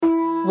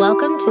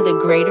Welcome to the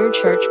Greater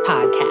Church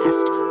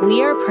Podcast.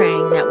 We are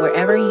praying that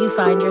wherever you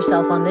find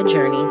yourself on the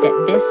journey,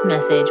 that this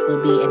message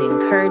will be an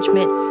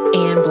encouragement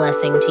and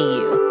blessing to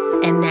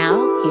you. And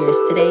now, here's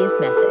today's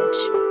message.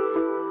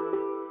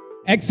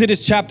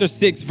 Exodus chapter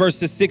 6,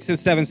 verses 6 and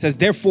 7 says,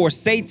 "Therefore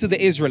say to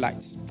the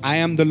Israelites, I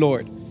am the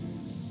Lord,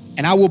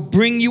 and I will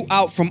bring you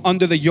out from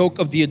under the yoke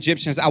of the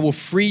Egyptians. I will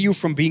free you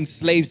from being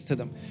slaves to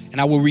them,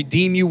 and I will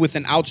redeem you with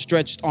an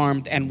outstretched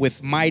arm and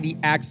with mighty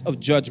acts of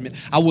judgment.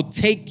 I will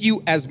take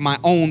you as my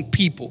own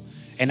people,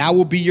 and I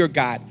will be your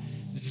God.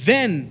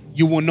 Then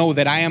you will know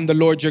that I am the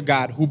Lord your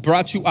God, who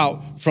brought you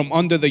out from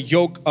under the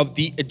yoke of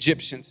the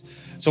Egyptians."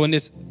 So in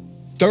this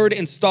third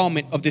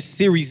installment of this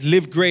series,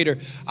 Live Greater,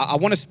 I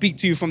want to speak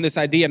to you from this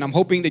idea, and I'm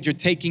hoping that you're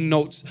taking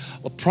notes.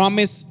 A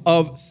promise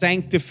of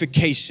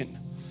sanctification.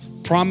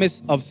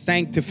 Promise of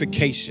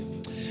sanctification.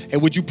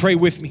 And would you pray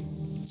with me?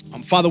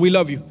 Father, we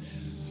love you.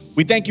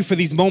 We thank you for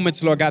these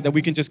moments, Lord God, that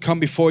we can just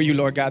come before you,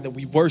 Lord God, that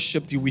we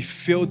worshiped you. We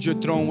filled your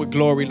throne with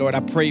glory, Lord.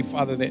 I pray,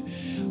 Father, that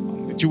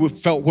you would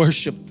felt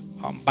worshiped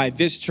by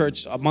this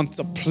church amongst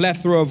a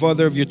plethora of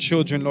other of your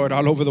children, Lord,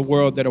 all over the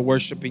world that are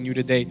worshiping you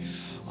today.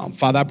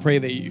 Father, I pray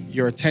that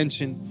your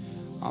attention,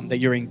 that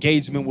your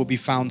engagement will be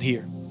found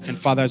here. And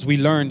Father, as we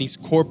learn these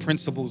core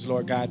principles,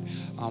 Lord God,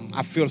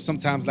 I feel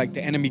sometimes like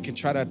the enemy can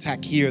try to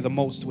attack here the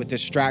most with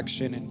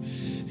distraction and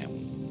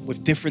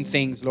with different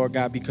things, Lord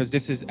God, because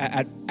this is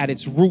at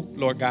its root,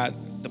 Lord God,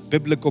 the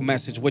biblical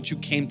message, what you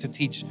came to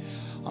teach.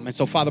 And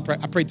so, Father,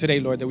 I pray today,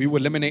 Lord, that we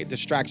would eliminate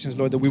distractions,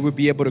 Lord, that we would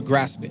be able to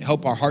grasp it,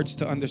 help our hearts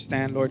to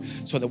understand, Lord,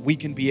 so that we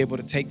can be able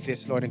to take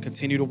this, Lord, and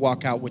continue to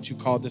walk out what you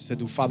called us to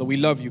do. Father, we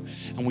love you,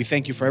 and we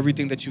thank you for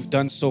everything that you've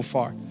done so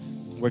far.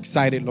 We're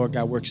excited, Lord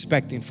God. We're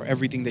expecting for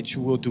everything that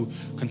you will do,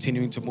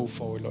 continuing to move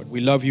forward, Lord.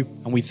 We love you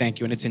and we thank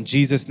you. And it's in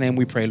Jesus' name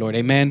we pray, Lord.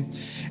 Amen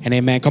and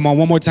amen. Come on,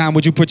 one more time.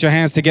 Would you put your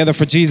hands together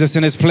for Jesus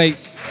in his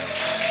place?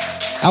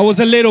 That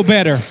was a little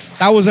better.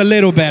 That's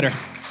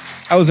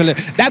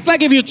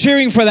like if you're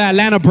cheering for the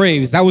Atlanta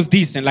Braves. That was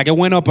decent. Like it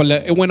went up a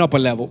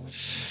level.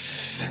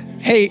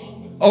 Hey,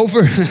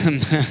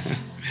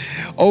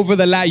 over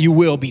the last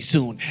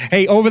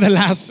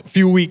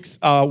few weeks,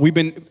 we've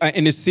been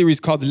in this series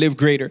called Live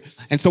Greater.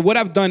 And so what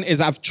I've done is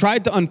I've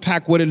tried to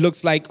unpack what it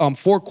looks like,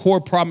 4 core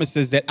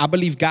promises that I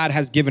believe God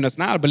has given us.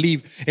 Now I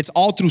believe it's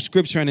all through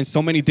scripture and in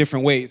so many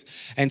different ways.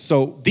 And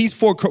so these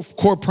 4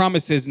 core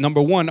promises,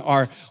 number 1,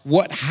 are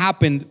what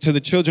happened to the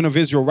children of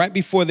Israel right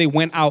before they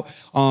went out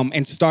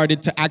and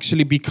started to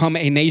actually become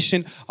a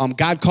nation.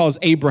 God calls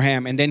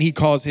Abraham, and then he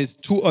calls his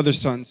 2 other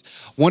sons.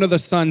 One of the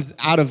sons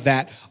out of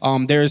that,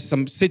 there's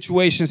some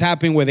situations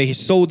happening where they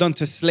sold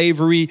unto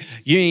slavery.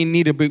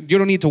 You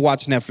don't need to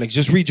watch Netflix.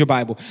 Just read your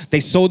Bible.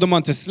 They sold him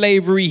unto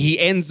slavery. He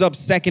ends up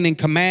second in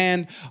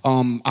command.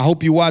 I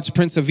hope you watch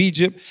Prince of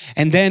Egypt.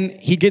 And then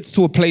he gets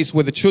to a place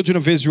where the children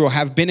of Israel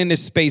have been in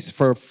this space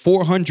for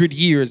 400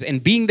 years.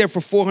 And being there for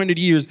 400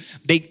 years,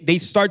 they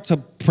start to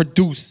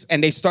produce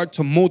and they start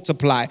to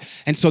multiply.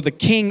 And so the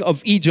king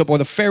of Egypt, or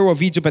the Pharaoh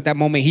of Egypt at that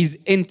moment, he's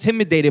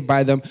intimidated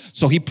by them.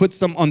 So he puts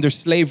them under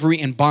slavery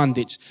and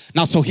bondage.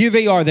 Now, so here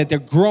they are, that they're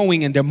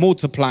growing and they're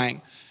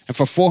multiplying. And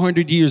for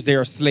 400 years, they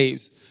are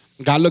slaves.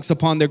 God looks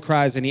upon their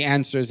cries and he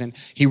answers, and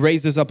he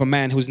raises up a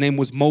man whose name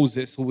was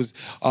Moses, who was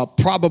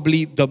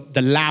probably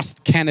the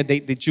last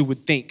candidate that you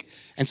would think.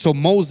 And so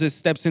Moses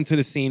steps into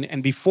the scene,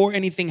 and before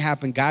anything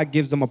happened, God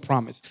gives them a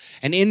promise.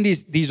 And in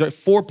these are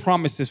 4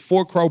 promises,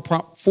 4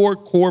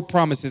 core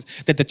promises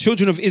that the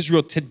children of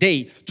Israel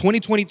today,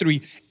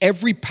 2023,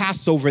 every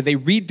Passover, they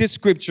read this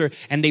scripture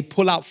and they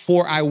pull out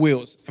 4 I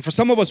wills. And for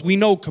some of us, we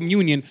know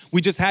communion.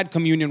 We just had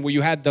communion where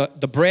you had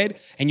the bread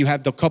and you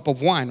have the cup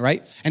of wine,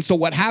 right? And so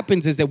what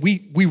happens is that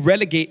we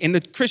relegate in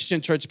the Christian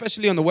church,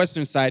 especially on the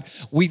Western side,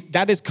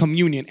 that is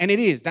communion. And it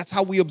is. That's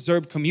how we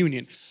observe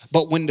communion.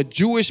 But when the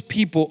Jewish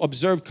people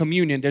observe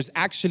communion, there's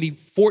actually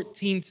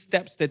 14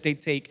 steps that they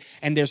take,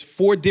 and there's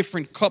 4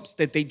 different cups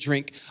that they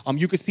drink.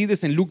 You can see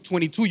this in Luke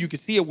 22. You can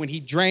see it when he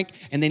drank,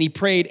 and then he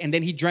prayed, and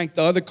then he drank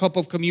the other cup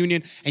of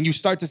communion, and you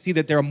start to see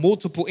that there are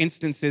multiple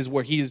instances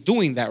where he is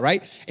doing that,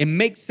 right? It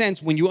makes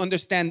sense when you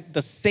understand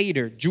the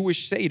Seder,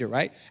 Jewish Seder,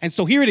 right? And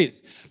so here it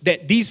is,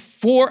 that these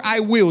 4 I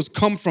wills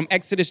come from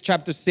Exodus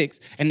chapter 6,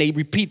 and they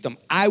repeat them.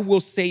 I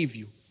will save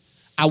you.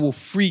 I will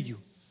free you.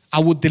 I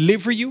will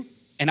deliver you.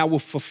 And I will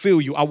fulfill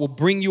you. I will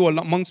bring you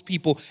amongst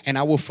people and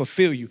I will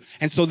fulfill you.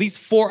 And so these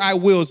 4 I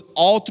wills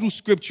all through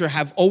scripture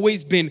have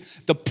always been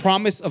the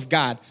promise of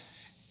God.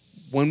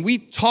 When we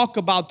talk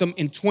about them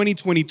in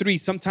 2023,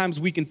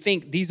 sometimes we can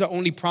think these are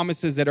only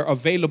promises that are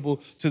available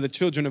to the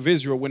children of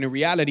Israel, when in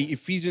reality,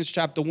 Ephesians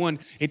chapter 1,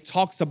 it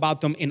talks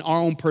about them in our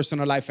own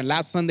personal life. And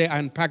last Sunday, I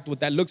unpacked what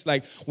that looks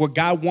like, where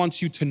God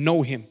wants you to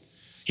know him.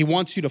 He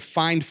wants you to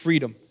find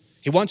freedom.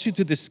 He wants you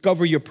to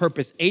discover your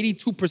purpose.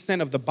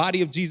 82% of the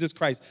body of Jesus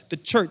Christ, the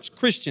church,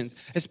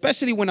 Christians,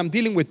 especially when I'm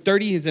dealing with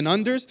 30s and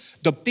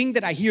unders, the thing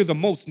that I hear the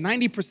most,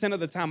 90%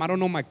 of the time, I don't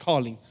know my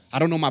calling. I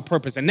don't know my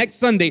purpose. And next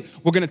Sunday,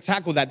 we're going to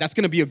tackle that. That's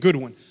going to be a good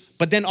one.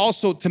 But then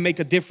also to make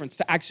a difference,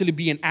 to actually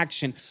be in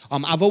action.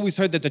 I've always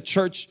heard that the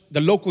church,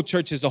 the local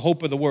church is the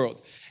hope of the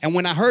world. And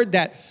when I heard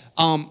that,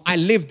 I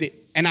lived it.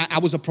 And I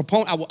was a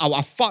proponent,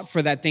 I fought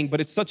for that thing,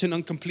 but it's such an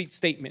incomplete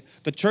statement.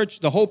 The church,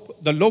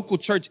 the local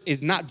church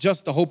is not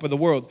just the hope of the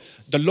world.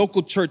 The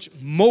local church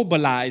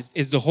mobilized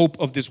is the hope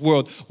of this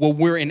world, where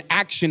we're in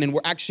action and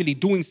we're actually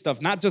doing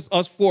stuff. Not just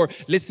us four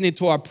listening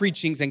to our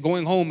preachings and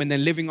going home and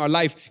then living our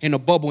life in a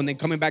bubble and then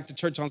coming back to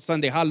church on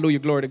Sunday. Hallelujah,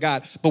 glory to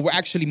God. But we're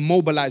actually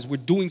mobilized. We're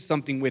doing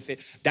something with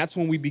it. That's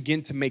when we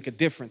begin to make a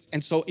difference.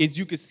 And so as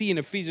you can see in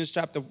Ephesians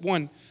chapter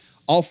 1,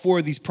 all four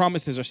of these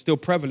promises are still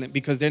prevalent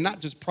because they're not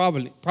just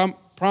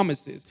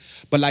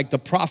promises, but like the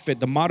prophet,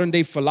 the modern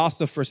day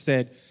philosopher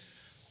said,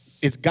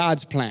 it's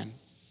God's plan.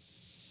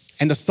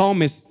 And the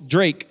psalmist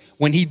Drake,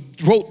 when he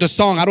wrote the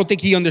song, I don't think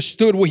he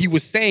understood what he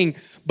was saying,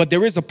 but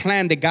there is a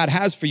plan that God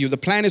has for you. The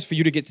plan is for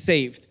you to get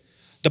saved.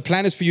 The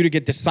plan is for you to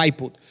get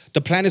discipled.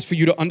 The plan is for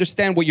you to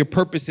understand what your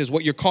purpose is,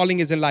 what your calling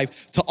is in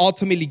life, to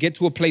ultimately get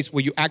to a place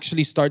where you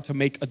actually start to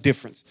make a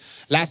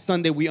difference. Last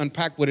Sunday, we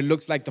unpacked what it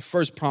looks like, the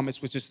first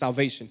promise, which is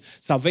salvation.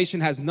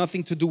 Salvation has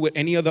nothing to do with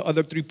any of the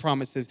other three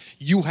promises.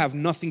 You have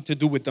nothing to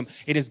do with them.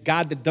 It is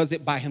God that does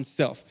it by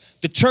himself.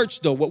 The church,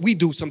 though, what we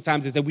do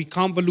sometimes is that we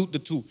convolute the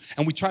two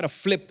and we try to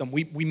flip them.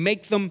 We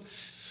make them...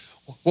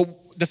 Well,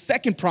 the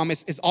second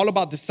promise is all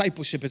about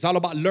discipleship. It's all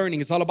about learning.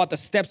 It's all about the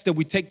steps that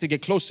we take to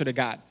get closer to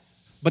God.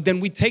 But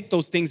then we take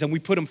those things and we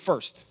put them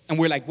first. And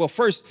we're like, well,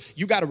 first,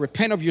 you got to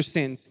repent of your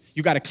sins.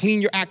 You got to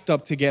clean your act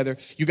up together.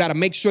 You got to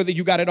make sure that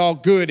you got it all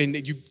good and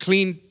that you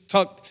clean,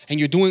 tucked, and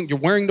you're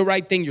wearing the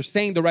right thing, you're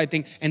saying the right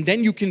thing, and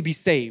then you can be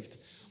saved.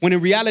 When in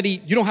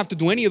reality, you don't have to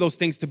do any of those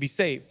things to be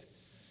saved.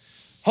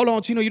 Hold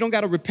on, Chino, you don't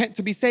got to repent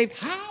to be saved?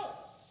 How?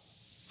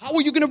 How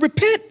are you going to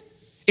repent?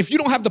 If you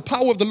don't have the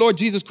power of the Lord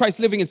Jesus Christ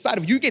living inside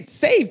of you, you get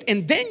saved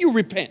and then you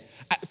repent.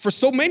 For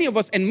so many of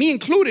us, and me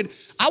included,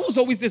 I was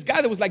always this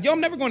guy that was like, yo, I'm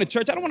never going to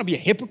church. I don't want to be a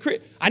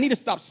hypocrite. I need to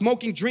stop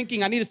smoking,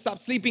 drinking. I need to stop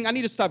sleeping. I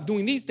need to stop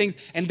doing these things.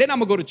 And then I'm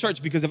going to go to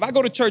church, because if I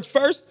go to church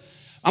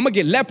first, I'm going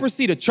to get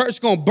leprosy. The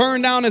church going to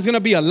burn down. There's going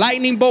to be a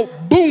lightning bolt,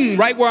 boom,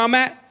 right where I'm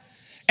at.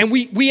 And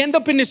we end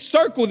up in this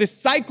circle, this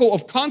cycle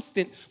of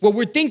constant, where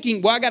we're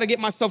thinking, well, I got to get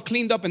myself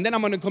cleaned up and then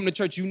I'm going to come to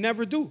church. You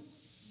never do.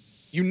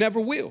 You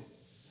never will.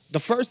 The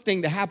first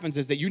thing that happens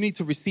is that you need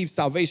to receive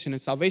salvation, and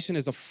salvation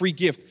is a free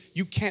gift.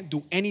 You can't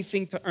do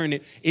anything to earn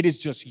it. It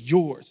is just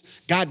yours.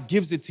 God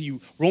gives it to you.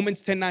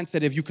 Romans 10:9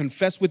 said, if you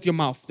confess with your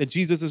mouth that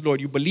Jesus is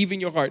Lord, you believe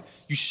in your heart,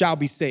 you shall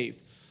be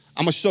saved.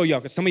 I'm going to show y'all,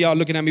 because some of y'all are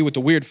looking at me with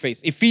a weird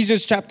face.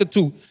 Ephesians chapter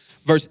 2,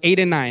 verse 8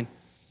 and 9,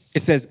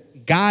 it says,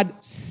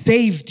 God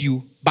saved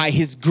you by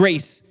his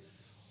grace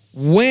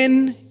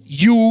when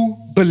you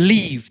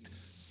believed,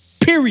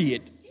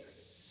 period.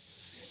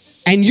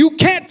 And you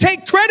can't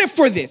take credit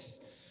for this.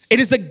 It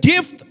is a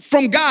gift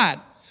from God.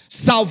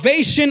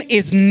 Salvation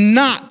is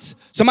not,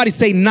 somebody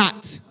say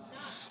not.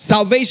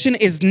 Salvation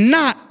is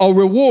not a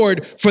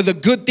reward for the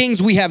good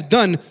things we have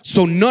done,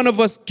 so none of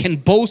us can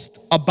boast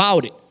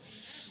about it.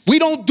 We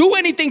don't do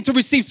anything to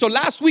receive. So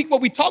last week,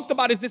 what we talked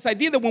about is this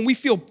idea that when we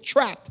feel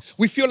trapped,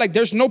 we feel like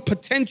there's no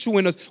potential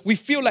in us, we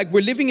feel like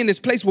we're living in this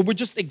place where we're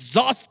just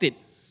exhausted.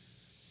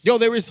 Yo,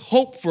 there is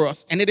hope for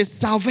us, and it is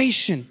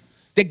salvation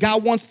that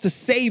God wants to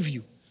save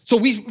you. So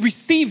we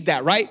receive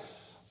that, right?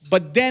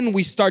 But then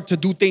we start to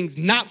do things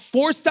not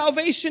for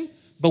salvation,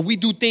 but we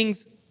do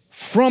things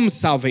from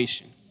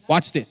salvation.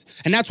 Watch this.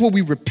 And that's where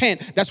we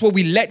repent. That's where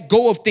we let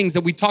go of things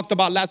that we talked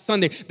about last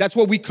Sunday. That's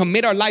where we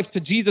commit our life to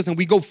Jesus and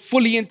we go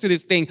fully into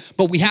this thing.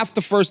 But we have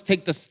to first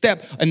take the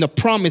step and the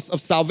promise of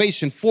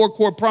salvation. 4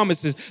 core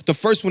promises. The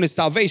first one is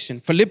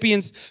salvation.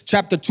 Philippians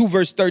chapter 2,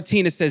 verse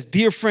 13, it says,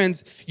 dear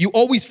friends, you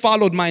always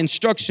followed my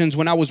instructions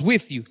when I was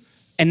with you.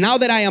 And now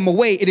that I am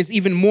away, it is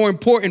even more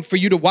important for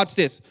you to, watch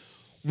this,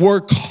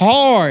 work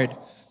hard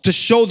to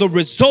show the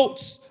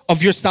results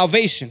of your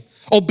salvation,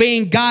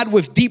 obeying God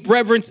with deep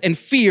reverence and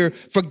fear,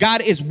 for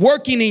God is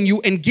working in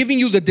you and giving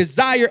you the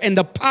desire and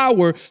the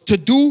power to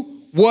do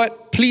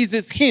what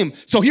pleases him.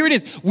 So here it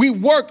is. We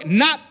work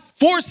not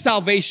for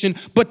salvation,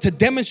 but to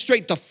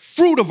demonstrate the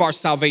fruit of our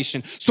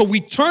salvation. So we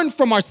turn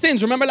from our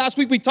sins. Remember last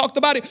week we talked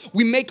about it?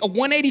 We make a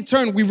 180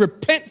 turn. We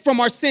repent from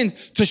our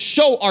sins to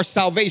show our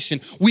salvation.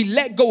 We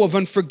let go of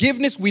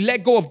unforgiveness. We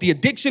let go of the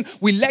addiction.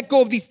 We let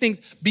go of these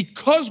things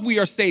because we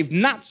are saved,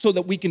 not so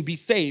that we can be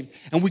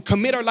saved. And we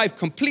commit our life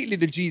completely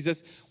to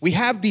Jesus. We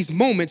have these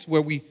moments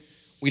where we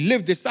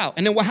live this out.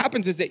 And then what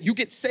happens is that you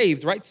get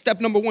saved, right? Step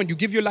number 1, you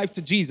give your life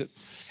to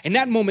Jesus. In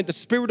that moment, the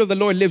Spirit of the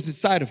Lord lives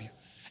inside of you.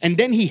 And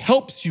then he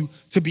helps you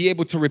to be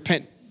able to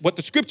repent. What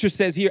the scripture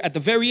says here at the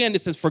very end, it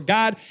says, for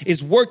God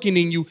is working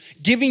in you,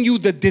 giving you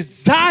the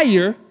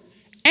desire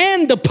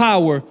and the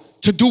power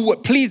to do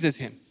what pleases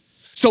him.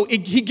 So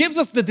he gives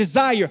us the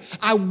desire.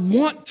 I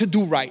want to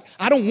do right.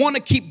 I don't want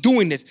to keep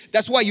doing this.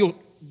 That's why you'll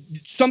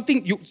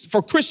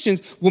for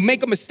Christians, we'll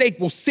make a mistake,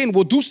 we'll sin,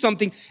 we'll do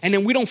something, and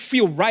then we don't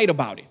feel right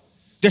about it.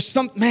 There's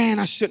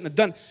I shouldn't have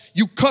done.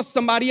 You cuss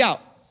somebody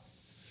out.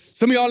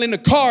 Some of y'all in the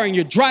car and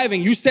you're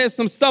driving, you said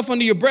some stuff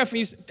under your breath and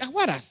you say,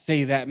 why'd I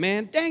say that,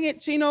 man? Dang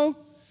it, Chino.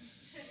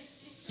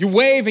 You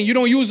wave and you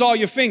don't use all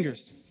your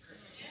fingers.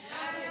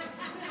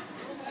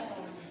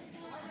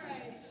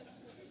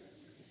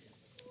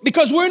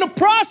 Because we're in a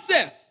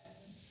process.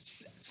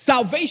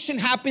 Salvation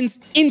happens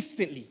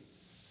instantly.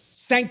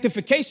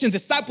 Sanctification,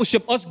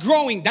 discipleship, us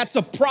growing, that's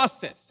a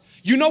process.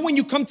 You know when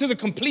you come to the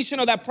completion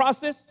of that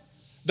process?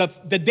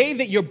 The day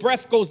that your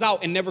breath goes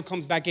out and never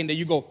comes back in, that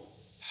you go,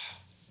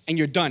 and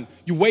you're done.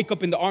 You wake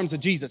up in the arms of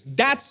Jesus.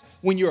 That's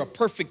when you're a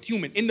perfect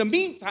human. In the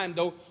meantime,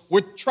 though,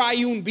 we're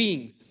triune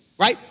beings,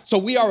 right? So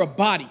we are a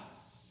body,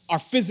 our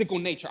physical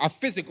nature,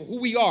 who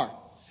we are.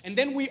 And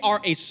then we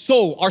are a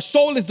soul. Our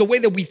soul is the way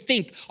that we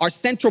think, our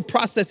central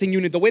processing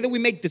unit, the way that we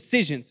make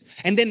decisions.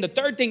 And then the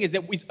third thing is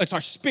that it's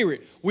our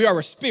spirit. We are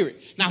a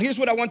spirit. Now, here's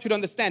what I want you to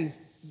understand.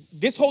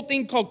 This whole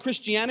thing called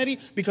Christianity,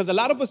 because a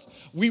lot of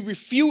us, we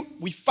refute,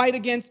 we fight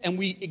against, and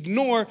we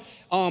ignore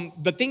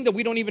the thing that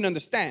we don't even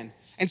understand.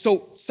 And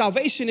so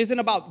salvation isn't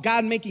about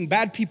God making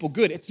bad people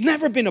good. It's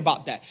never been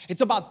about that.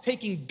 It's about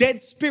taking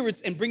dead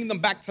spirits and bringing them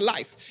back to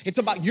life. It's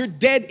about you're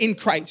dead in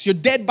Christ. You're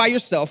dead by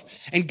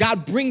yourself, and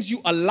God brings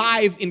you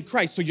alive in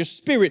Christ. So your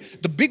spirit,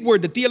 the big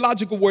word, the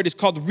theological word is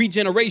called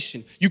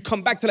regeneration. You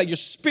come back to life. Your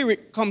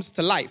spirit comes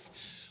to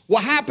life.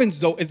 What happens,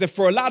 though, is that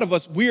for a lot of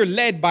us, we are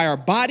led by our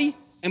body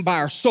and by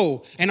our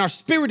soul. And our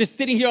spirit is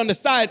sitting here on the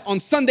side.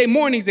 On Sunday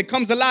mornings, it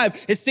comes alive.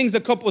 It sings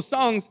a couple of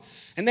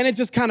songs, and then it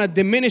just kind of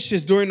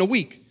diminishes during the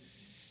week.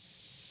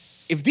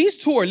 If these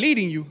two are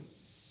leading you,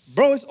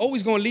 bro, it's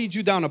always going to lead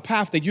you down a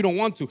path that you don't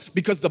want to,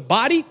 because the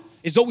body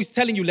is always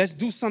telling you, let's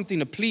do something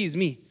to please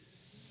me.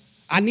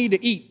 I need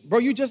to eat. Bro,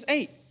 you just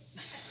ate.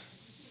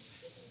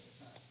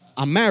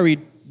 I'm married,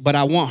 but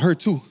I want her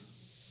too.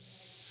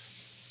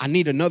 I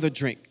need another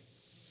drink.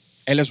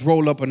 And let's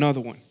roll up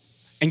another one.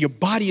 And your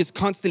body is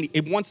constantly,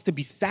 it wants to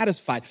be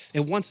satisfied.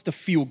 It wants to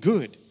feel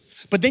good.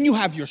 But then you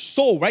have your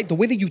soul, right? The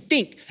way that you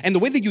think. And the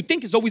way that you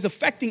think is always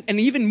affecting and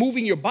even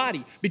moving your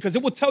body, because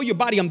it will tell your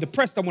body, I'm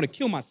depressed, I want to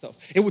kill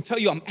myself. It will tell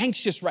you, I'm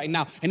anxious right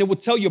now. And it will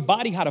tell your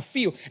body how to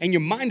feel. And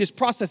your mind is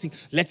processing,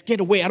 let's get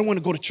away. I don't want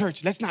to go to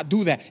church. Let's not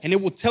do that. And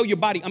it will tell your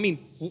body,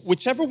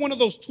 whichever one of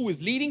those two is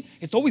leading,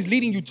 it's always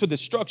leading you to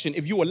destruction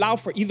if you allow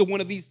for either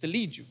one of these to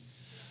lead you.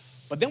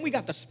 But then we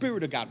got the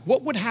Spirit of God.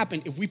 What would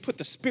happen if we put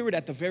the Spirit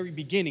at the very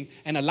beginning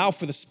and allow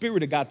for the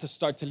Spirit of God to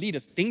start to lead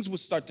us? Things would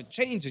start to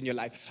change in your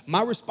life.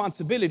 My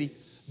responsibility,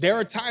 there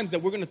are times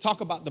that we're going to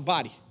talk about the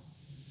body.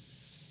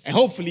 And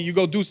hopefully you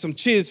go do some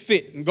Chiz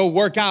Fit and go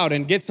work out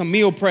and get some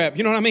meal prep.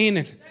 You know what I mean?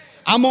 And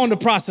I'm on the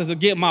process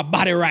of getting my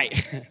body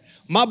right.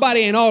 My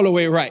body ain't all the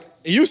way right.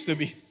 It used to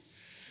be.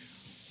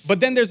 But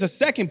then there's a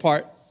second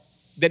part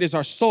that is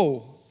our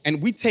soul.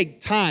 And we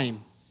take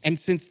time. And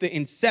since the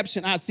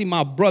inception, I see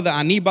my brother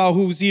Anibal,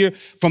 who's here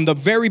from the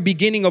very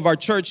beginning of our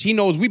church. He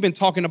knows we've been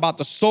talking about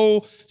the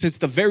soul since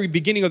the very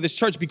beginning of this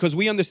church, because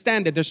we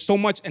understand that there's so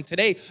much. And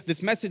today,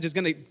 this message is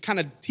going to kind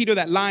of teeter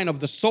that line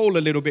of the soul a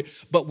little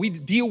bit. But we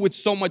deal with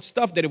so much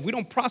stuff that if we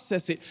don't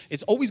process it,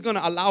 it's always going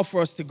to allow for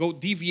us to go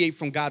deviate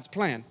from God's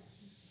plan.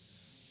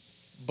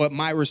 But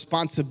my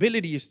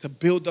responsibility is to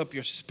build up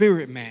your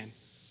spirit, man,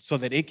 so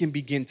that it can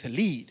begin to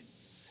lead.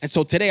 And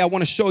so today I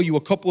want to show you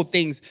a couple of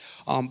things,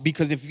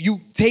 because if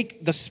you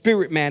take the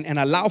spirit, man, and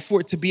allow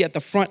for it to be at the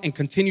front and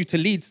continue to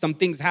lead, some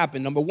things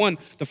happen. Number one,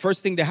 the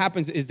first thing that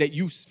happens is that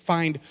you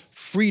find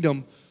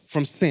freedom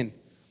from sin.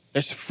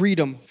 There's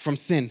freedom from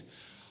sin.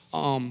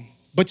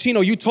 But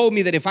you told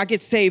me that if I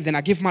get saved and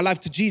I give my life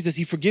to Jesus,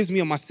 he forgives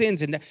me of my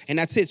sins, and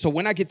that's it. So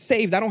when I get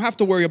saved, I don't have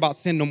to worry about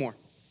sin no more.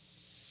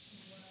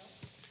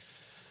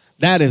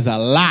 That is a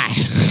lie.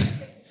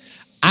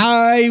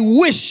 I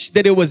wish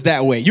that it was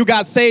that way. You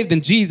got saved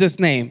in Jesus'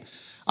 name.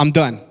 I'm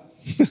done.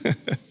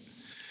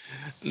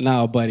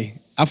 No, buddy.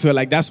 I feel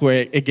like that's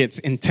where it gets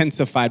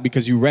intensified,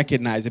 because you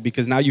recognize it,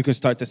 because now you can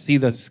start to see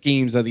the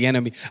schemes of the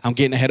enemy. I'm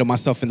getting ahead of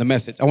myself in the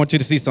message. I want you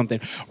to see something.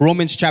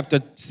 Romans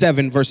chapter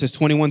 7, verses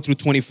 21 through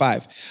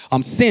 25.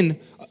 Sin,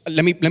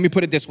 let me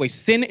put it this way.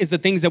 Sin is the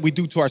things that we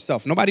do to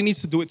ourselves. Nobody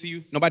needs to do it to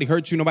you. Nobody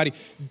hurt you.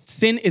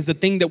 Sin is the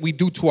thing that we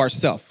do to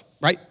ourselves,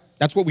 right?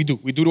 That's what we do.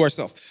 We do to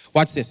ourselves.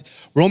 Watch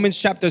this.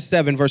 Romans chapter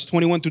 7, verse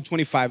 21 through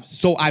 25.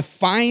 So I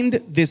find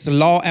this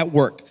law at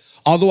work.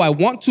 Although I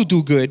want to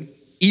do good,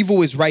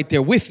 evil is right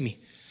there with me.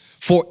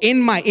 For in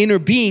my inner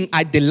being,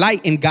 I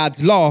delight in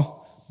God's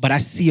law, but I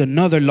see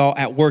another law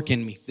at work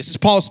in me. This is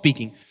Paul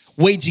speaking.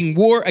 Waging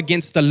war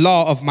against the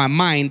law of my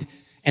mind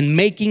and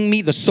making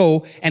me the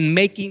soul and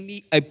making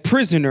me a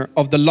prisoner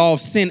of the law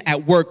of sin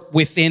at work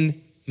within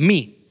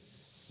me.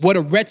 What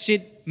a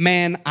wretched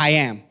man I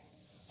am.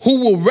 Who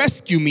will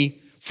rescue me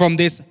from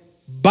this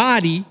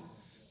body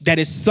that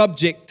is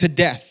subject to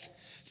death?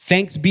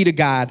 Thanks be to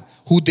God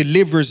who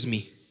delivers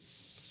me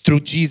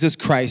through Jesus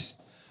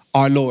Christ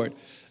our Lord.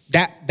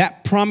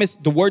 That promise,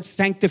 the word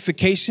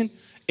sanctification,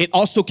 it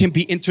also can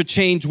be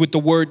interchanged with the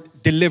word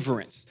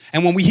deliverance.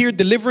 And when we hear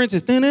deliverance,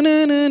 it's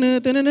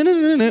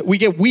we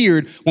get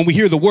weird when we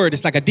hear the word.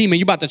 It's like a demon.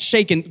 You're about to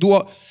shake and do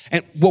all.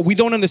 And what we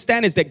don't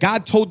understand is that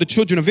God told the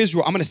children of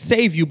Israel, I'm going to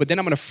save you, but then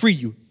I'm going to free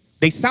you.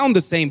 They sound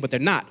the same, but they're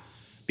not.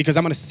 Because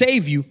I'm going to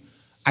save you.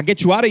 I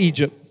get you out of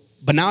Egypt,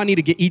 but now I need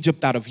to get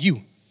Egypt out of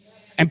you.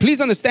 And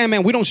please understand,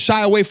 man, we don't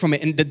shy away from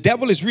it. And the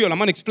devil is real. I'm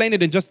going to explain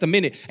it in just a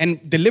minute.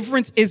 And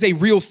deliverance is a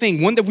real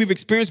thing, one that we've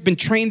experienced, been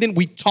trained in,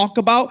 we talk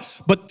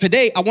about. But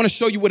today, I want to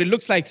show you what it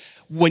looks like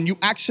when you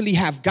actually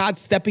have God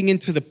stepping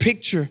into the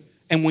picture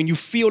and when you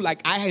feel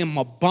like I am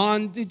a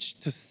bondage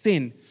to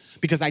sin.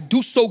 Because I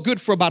do so good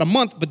for about a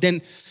month, but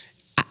then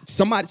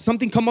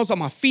something comes on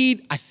my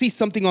feed, I see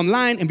something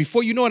online, and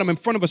before you know it, I'm in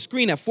front of a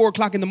screen at 4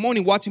 o'clock in the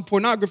morning watching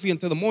pornography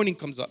until the morning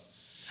comes up.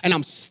 And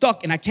I'm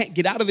stuck and I can't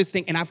get out of this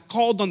thing. And I've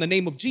called on the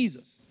name of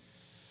Jesus.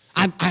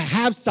 I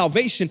have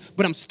salvation,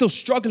 but I'm still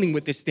struggling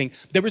with this thing.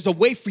 There is a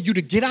way for you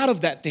to get out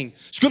of that thing.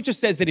 Scripture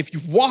says that if you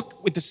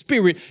walk with the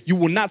Spirit, you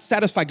will not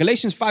satisfy.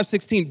 Galatians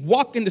 5:16,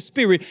 walk in the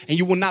Spirit and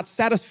you will not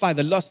satisfy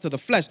the lust of the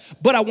flesh.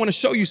 But I want to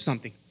show you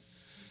something.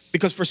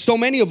 Because for so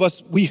many of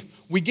us, we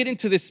get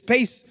into this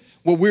space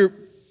where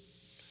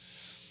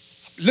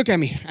look at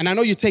me. And I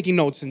know you're taking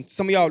notes and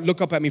some of y'all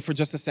look up at me for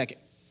just a second.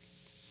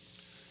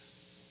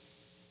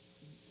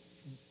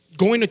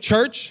 Going to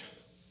church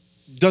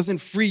doesn't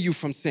free you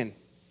from sin.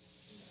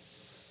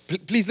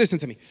 Please listen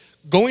to me.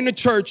 Going to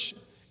church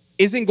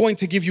isn't going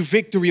to give you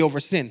victory over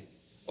sin.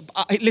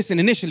 Listen,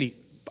 initially,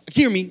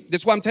 hear me.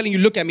 That's why I'm telling you,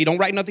 look at me. Don't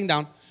write nothing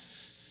down.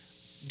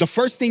 The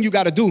first thing you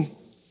got to do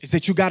is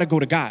that you got to go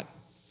to God.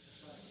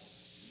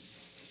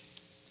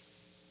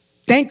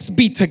 Thanks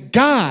be to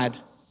God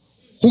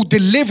who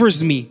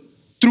delivers me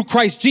through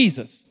Christ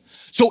Jesus.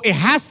 So it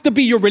has to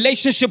be your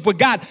relationship with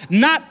God,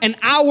 not an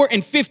hour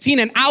and 15,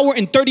 an hour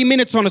and 30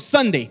 minutes on a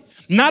Sunday.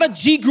 Not a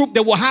G group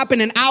that will happen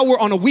an hour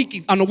on a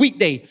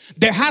weekday.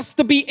 There has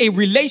to be a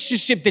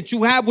relationship that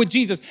you have with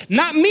Jesus.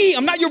 Not me,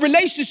 I'm not your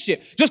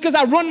relationship. Just because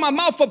I run my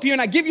mouth up here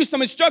and I give you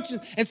some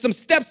instructions and some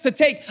steps to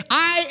take,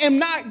 I'm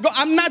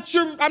not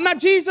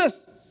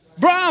Jesus.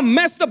 Bro, I'm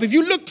messed up. If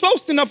you look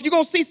close enough, you're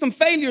going to see some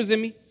failures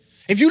in me.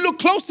 If you look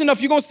close enough,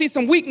 you're going to see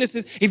some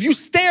weaknesses. If you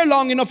stare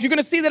long enough, you're going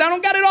to see that I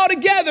don't got it all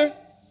together.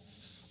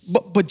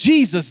 But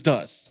Jesus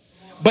does.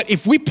 But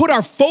if we put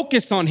our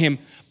focus on him,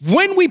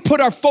 when we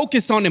put our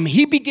focus on him,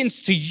 he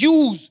begins to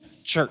use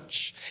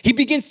church. He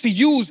begins to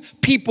use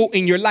people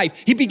in your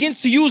life. He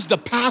begins to use the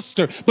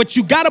pastor, but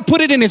you got to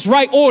put it in its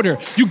right order.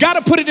 You got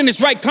to put it in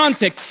its right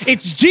context.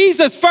 It's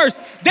Jesus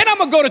first. Then I'm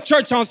going to go to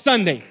church on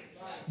Sunday.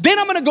 Then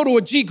I'm going to go to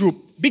a G group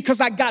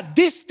because I got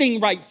this thing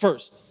right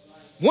first.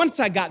 Once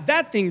I got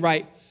that thing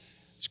right,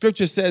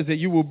 scripture says that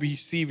you will be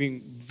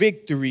receiving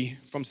victory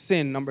from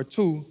sin. Number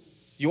 2,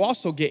 you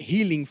also get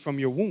healing from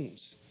your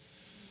wounds.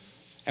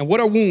 And what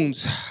are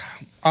wounds?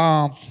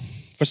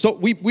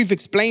 We've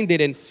explained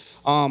it, and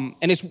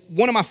it's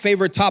one of my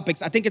favorite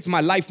topics. I think it's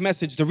my life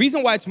message. The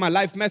reason why it's my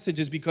life message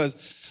is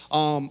because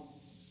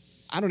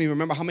I don't even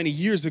remember how many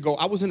years ago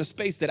I was in a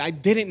space that I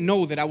didn't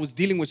know that I was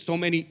dealing with so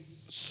many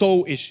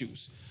soul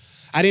issues.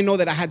 I didn't know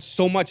that I had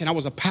so much, and I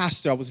was a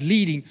pastor, I was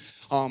leading,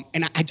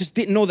 and I just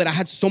didn't know that I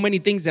had so many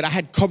things that I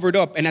had covered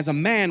up. And as a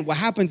man, what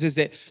happens is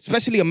that,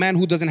 especially a man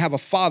who doesn't have a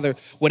father,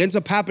 what ends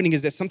up happening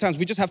is that sometimes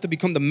we just have to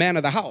become the man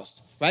of the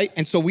house, right?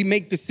 And so we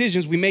make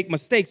decisions, we make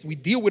mistakes, we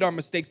deal with our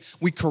mistakes,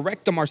 we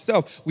correct them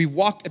ourselves, we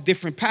walk a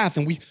different path,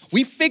 and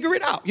we figure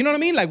it out. You know what I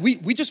mean? Like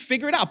we just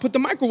figure it out. Put the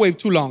microwave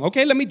too long.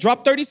 Okay, let me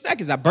drop 30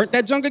 seconds. I burnt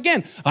that junk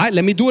again. All right,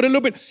 let me do it a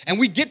little bit. And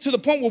we get to the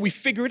point where we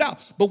figure it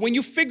out. But when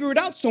you figure it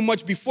out so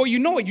much, before you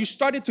know it, you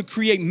started to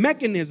create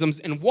mechanisms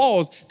and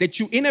walls that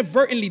you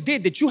inadvertently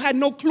did that you had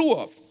no clue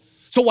of.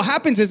 So what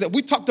happens is that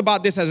we talked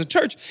about this as a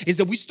church, is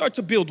that we start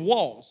to build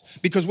walls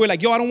because we're like,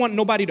 I don't want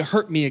nobody to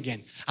hurt me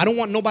again. I don't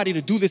want nobody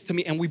to do this to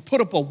me. And we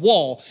put up a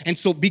wall. And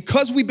so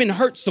because we've been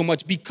hurt so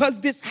much, because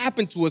this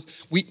happened to us,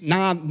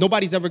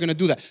 nobody's ever going to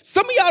do that.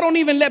 Some of y'all don't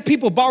even let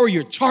people borrow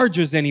your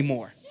chargers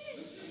anymore.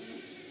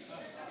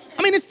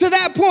 I mean, it's to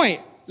that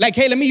point. Like,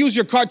 hey, let me use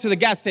your car to the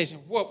gas station.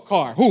 What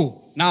car?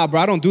 Who? Nah, bro,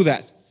 I don't do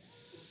that.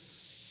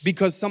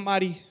 Because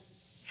somebody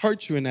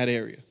hurt you in that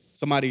area.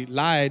 Somebody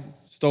lied,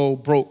 stole,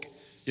 broke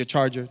your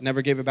charger,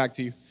 never gave it back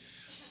to you,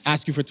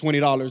 ask you for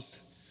 $20.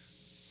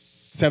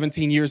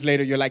 17 years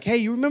later, you're like, hey,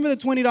 you remember the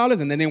 $20?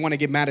 And then they want to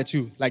get mad at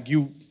you. Like,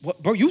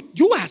 what, bro,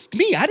 you asked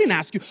me. I didn't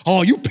ask you.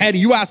 Oh, you petty.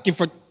 You asking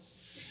for.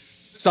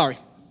 Sorry.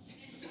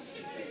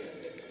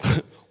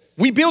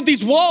 We build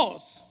these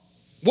walls.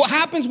 What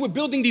happens with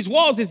building these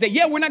walls is that,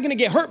 we're not going to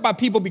get hurt by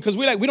people because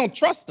we don't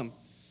trust them.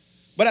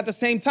 But at the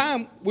same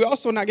time, we're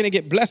also not going to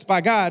get blessed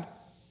by God.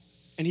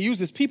 And he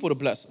uses people to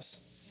bless us.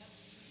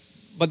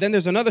 But then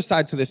there's another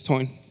side to this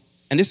coin.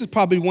 And this is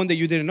probably one that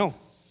you didn't know.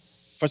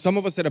 For some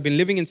of us that have been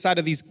living inside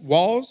of these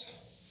walls,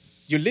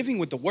 you're living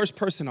with the worst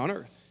person on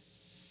earth.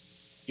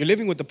 You're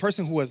living with the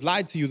person who has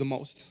lied to you the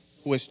most,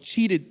 who has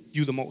cheated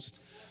you the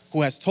most,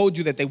 who has told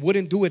you that they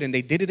wouldn't do it and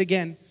they did it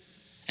again.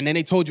 And then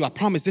they told you, I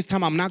promise this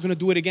time I'm not going to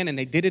do it again, and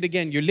they did it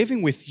again. You're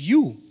living with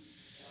you.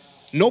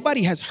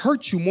 Nobody has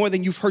hurt you more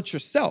than you've hurt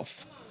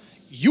yourself.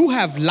 You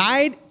have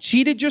lied,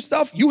 cheated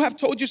yourself. You have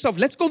told yourself,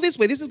 let's go this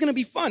way. This is going to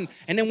be fun.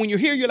 And then when you're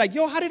here, you're like,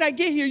 yo, how did I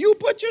get here? You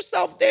put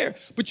yourself there.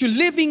 But you're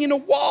living in a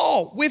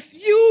wall with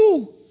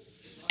you.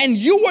 And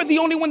you are the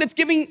only one that's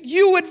giving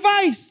you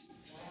advice.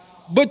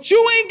 But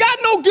you ain't got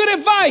no good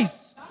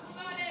advice.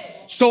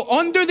 So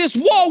under this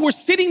wall, we're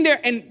sitting there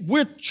and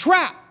we're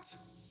trapped.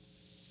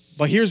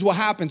 But here's what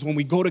happens when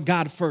we go to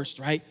God first,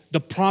 right? The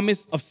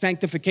promise of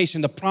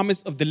sanctification, the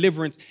promise of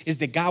deliverance is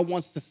that God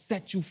wants to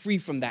set you free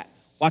from that.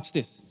 Watch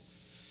this.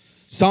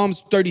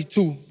 Psalms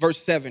 32, verse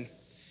 7.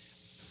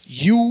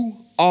 You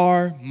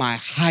are my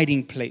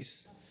hiding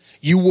place.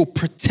 You will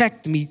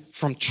protect me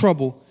from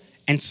trouble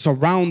and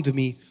surround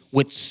me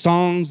with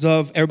songs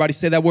of, everybody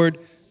say that word,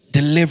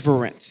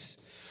 deliverance.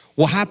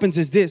 What happens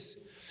is this,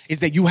 is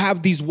that you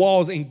have these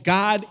walls and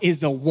God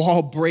is a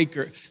wall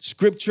breaker.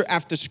 Scripture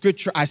after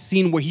scripture, I've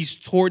seen where he's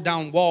tore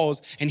down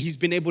walls and he's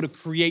been able to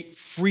create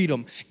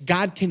freedom.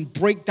 God can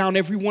break down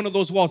every one of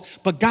those walls.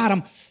 But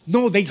God,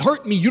 no, they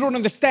hurt me. You don't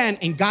understand.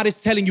 And God is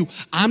telling you,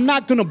 I'm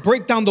not going to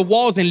break down the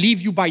walls and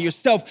leave you by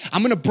yourself.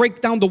 I'm going to break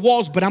down the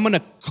walls, but I'm going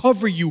to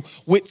cover you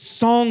with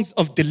songs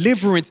of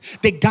deliverance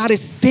that God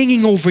is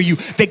singing over you,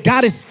 that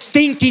God is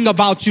thinking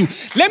about you.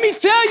 Let me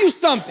tell you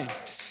something.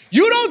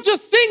 You don't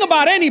just sing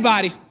about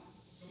anybody.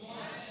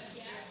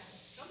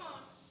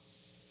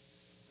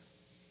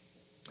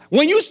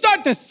 When you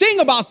start to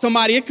sing about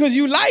somebody, it's because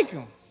you like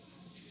them.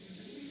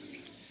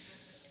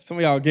 Some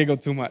of y'all giggle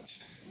too much.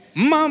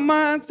 My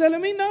mind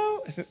telling me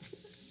no.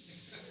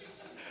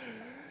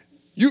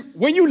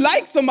 When you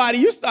like somebody,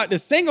 you start to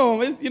sing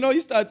them.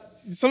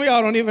 Some of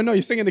y'all don't even know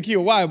you're singing the key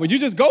of why, but you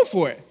just go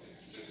for it.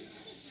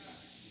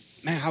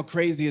 Man, how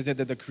crazy is it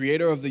that the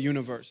creator of the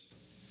universe,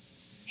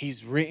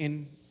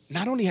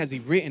 not only has he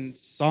written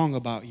song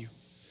about you,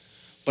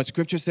 but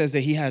scripture says that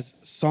he has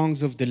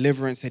songs of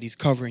deliverance that he's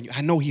covering you. I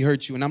know he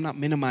hurt you, and I'm not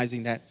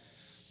minimizing that,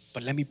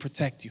 but let me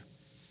protect you.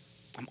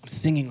 I'm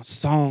singing a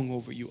song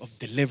over you of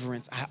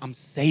deliverance. I'm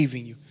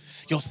saving you.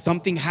 Yo,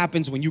 something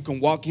happens when you can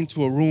walk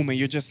into a room and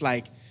you're just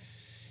like,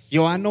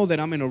 yo, I know that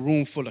I'm in a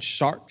room full of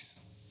sharks.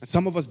 And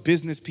some of us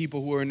business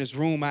people who are in this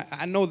room,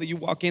 I know that you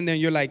walk in there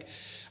and you're like,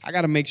 I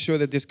got to make sure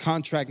that this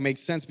contract makes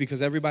sense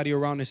because everybody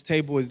around this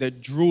table they're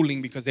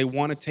drooling because they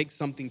want to take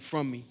something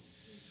from me.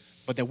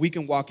 But that we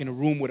can walk in a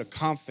room with a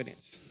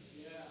confidence.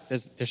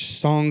 There's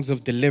songs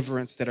of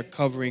deliverance that are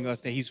covering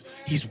us, that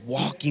he's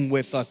walking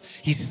with us.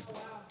 He's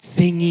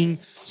singing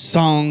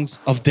songs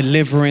of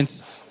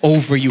deliverance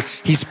over you.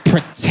 He's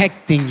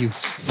protecting you.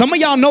 Some of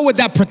y'all know what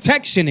that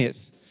protection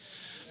is.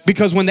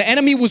 Because when the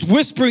enemy was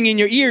whispering in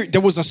your ear,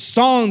 there was a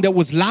song that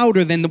was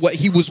louder than what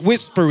he was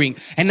whispering.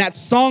 And that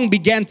song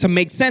began to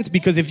make sense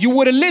because if you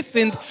would have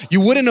listened, you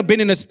wouldn't have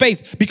been in a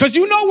space. Because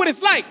you know what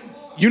it's like.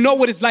 You know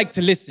what it's like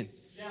to listen.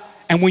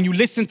 And when you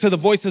listen to the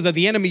voices of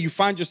the enemy, you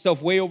find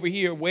yourself way over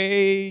here,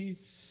 way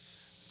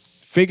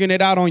figuring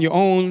it out on your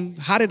own.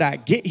 How did I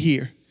get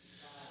here?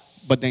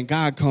 But then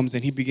God comes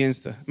and he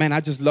begins to, man,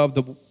 I just love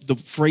the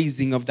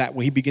phrasing of that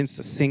where he begins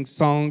to sing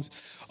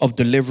songs of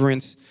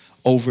deliverance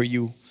over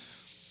you.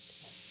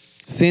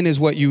 Sin is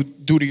what you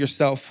do to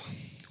yourself.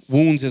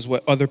 Wounds is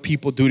what other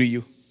people do to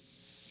you.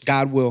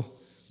 God will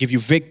give you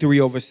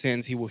victory over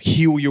sins. He will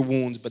heal your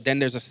wounds. But then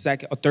there's a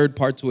third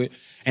part to it,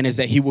 and is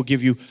that he will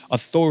give you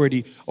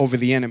authority over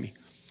the enemy.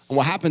 And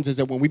what happens is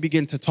that when we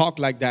begin to talk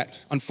like that,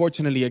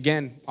 unfortunately,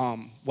 again,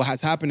 what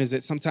has happened is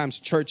that sometimes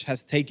church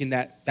has taken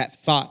that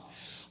thought.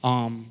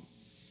 And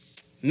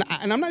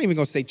I'm not even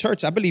going to say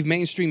church. I believe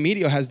mainstream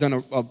media has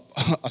done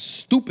a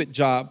stupid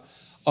job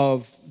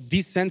of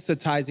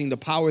desensitizing the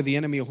power of the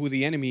enemy or who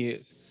the enemy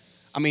is.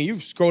 I mean, you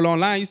scroll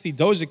online, you see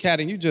Doja Cat,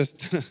 and you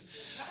just...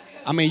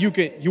 I mean,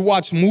 you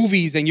watch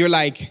movies and you're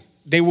like,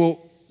 they'll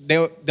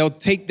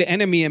take the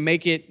enemy and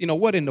make it, in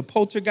the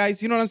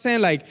Poltergeist, you know what I'm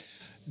saying? Like,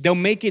 they'll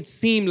make it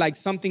seem like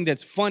something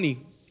that's funny,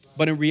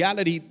 but in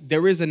reality,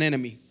 there is an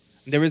enemy.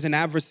 There is an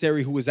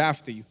adversary who is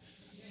after you.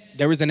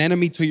 There is an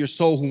enemy to your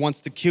soul who wants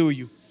to kill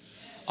you.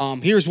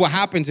 Here's what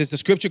happens is the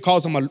scripture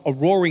calls him a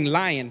roaring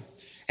lion,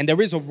 and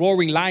there is a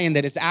roaring lion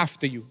that is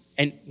after you.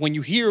 And when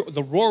you hear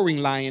the roaring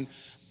lion,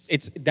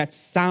 it's that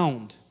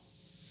sound.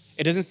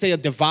 It doesn't say a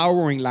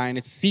devouring lion.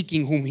 It's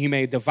seeking whom he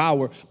may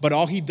devour. But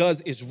all he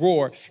does is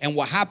roar. And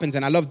what happens,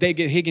 and I love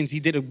David Higgins, he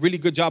did a really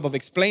good job of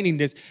explaining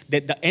this,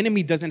 that the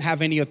enemy doesn't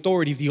have any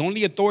authority. The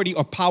only authority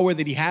or power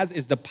that he has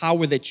is the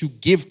power that you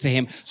give to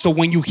him. So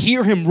when you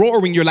hear him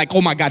roaring, you're like,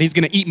 oh my God, he's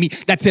going to eat me.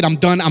 That's it. I'm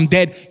done. I'm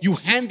dead. You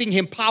handing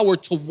him power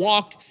to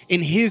walk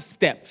in his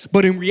step.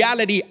 But in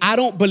reality, I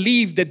don't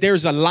believe that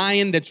there's a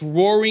lion that's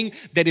roaring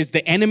that is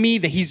the enemy,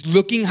 that he's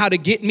looking how to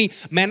get me.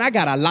 Man, I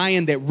got a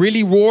lion that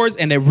really roars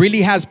and that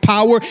really has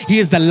power. He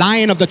is the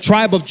lion of the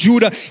tribe of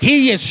Judah.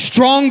 He is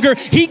stronger.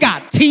 He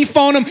got teeth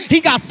on him.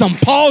 He got some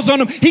paws on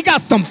him. He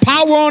got some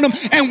power on him.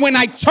 And when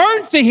I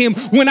turned to him,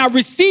 when I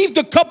received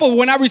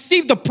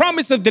the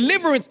promise of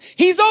deliverance,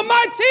 he's on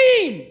my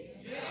team.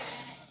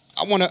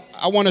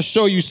 I want to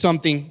show you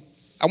something.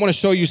 I want to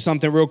show you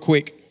something real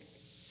quick.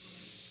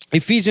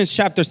 Ephesians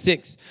chapter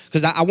 6,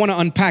 because I want to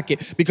unpack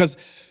it. Because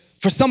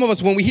For some of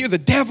us, when we hear the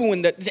devil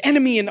and the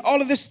enemy and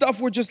all of this stuff,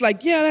 we're just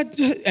like, yeah,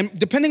 and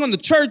depending on the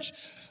church,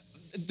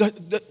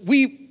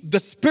 the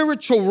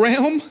spiritual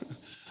realm,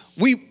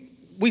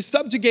 we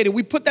subjugate it.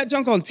 We put that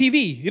junk on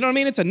TV. You know what I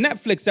mean? It's a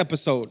Netflix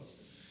episode.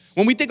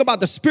 When we think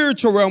about the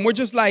spiritual realm, we're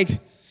just like,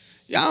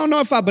 yeah, I don't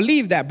know if I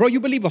believe that. Bro, you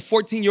believe a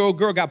 14-year-old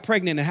girl got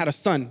pregnant and had a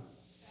son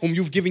whom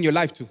you've given your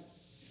life to.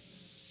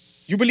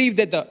 You believe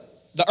that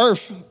the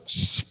earth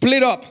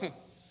split up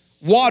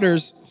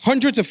waters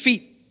hundreds of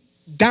feet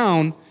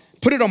down,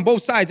 put it on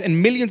both sides,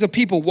 and millions of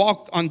people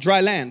walked on dry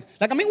land.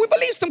 Like, I mean, we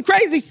believe some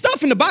crazy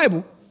stuff in the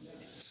Bible.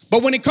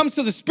 But when it comes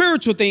to the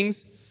spiritual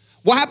things,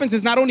 what happens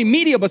is not only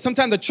media, but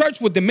sometimes the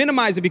church would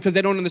minimize it because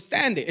they don't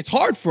understand it. It's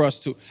hard for us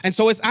to. And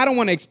so I don't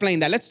want to explain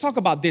that. Let's talk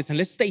about this and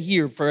let's stay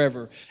here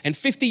forever. And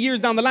 50 years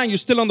down the line, you're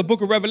still on the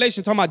book of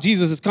Revelation talking about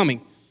Jesus is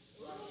coming.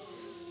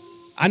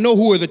 I know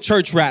who are the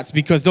church rats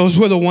because those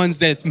were the ones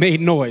that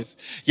made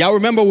noise. Y'all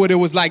remember what it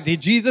was like?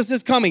 Jesus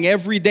is coming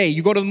every day.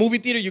 You go to the movie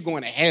theater, you're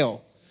going to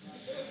hell.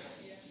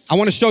 I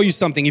want to show you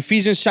something.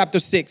 Ephesians chapter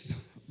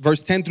 6,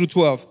 verse 10 through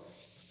 12.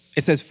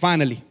 It says,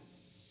 finally,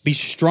 be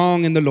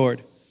strong in the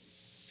Lord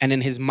and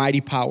in his mighty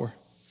power.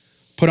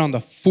 Put on the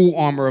full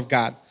armor of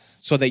God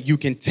so that you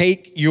can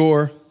take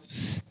your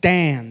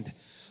stand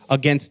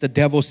against the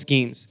devil's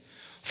schemes.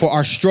 For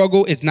our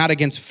struggle is not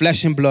against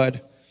flesh and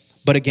blood,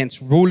 but against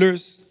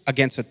rulers,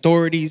 against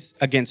authorities,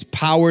 against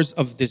powers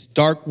of this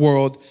dark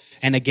world,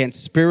 and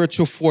against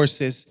spiritual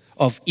forces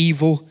of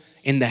evil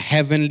in the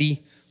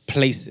heavenly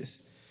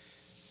places.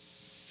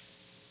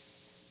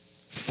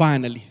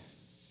 Finally,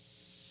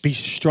 be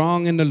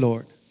strong in the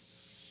Lord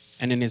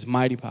and in his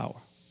mighty power.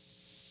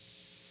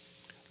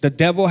 The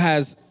devil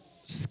has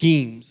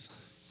schemes.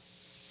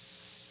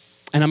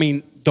 And I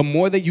mean, the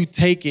more that you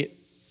take it,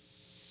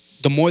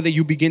 the more that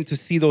you begin to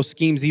see those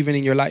schemes even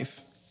in your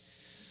life.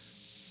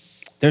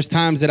 There's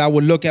times that I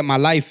would look at my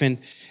life and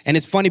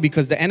it's funny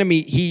because the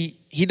enemy,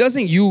 he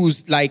doesn't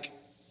use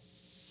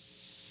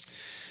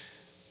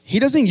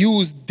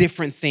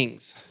different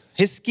things.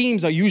 His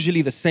schemes are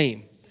usually the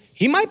same.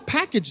 He might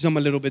package them a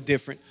little bit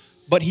different,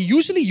 but he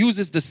usually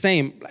uses the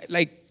same.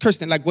 Like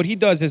Kirsten, like what he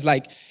does is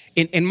like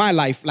in my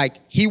life, like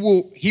he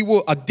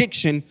will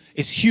addiction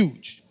is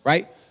huge,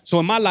 right? So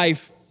in my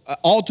life,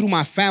 all through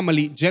my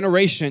family,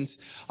 generations,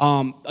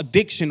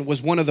 addiction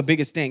was one of the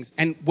biggest things.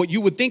 And what you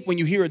would think when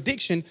you hear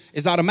addiction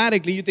is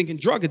automatically you're thinking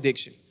drug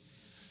addiction.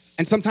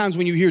 And sometimes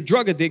when you hear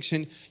drug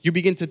addiction, you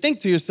begin to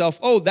think to yourself,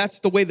 oh, that's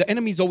the way the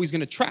enemy's always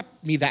going to trap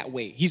me that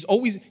way.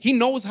 He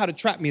knows how to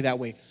trap me that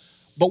way.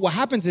 But what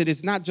happens is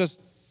it's not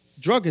just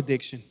drug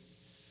addiction.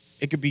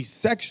 It could be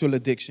sexual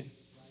addiction.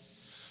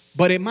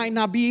 But it might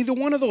not be either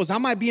one of those. I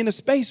might be in a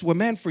space where,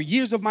 man, for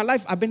years of my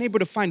life, I've been able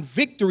to find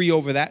victory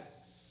over that.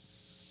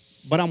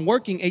 But I'm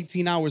working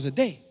 18 hours a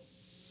day.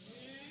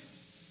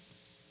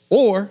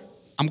 Or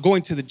I'm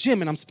going to the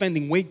gym and I'm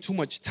spending way too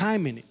much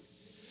time in it.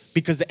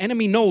 Because the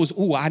enemy knows,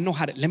 I know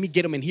how to, let me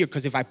get him in here.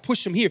 Because if I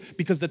push him here,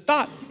 because the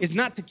thought is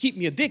not to keep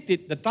me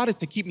addicted. The thought is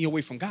to keep me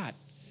away from God.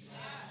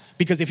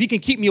 Because if he can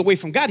keep me away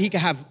from God, he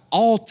can have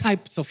all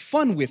types of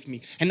fun with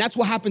me. And that's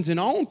what happens in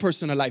our own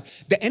personal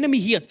life. The enemy,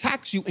 he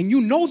attacks you and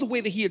you know the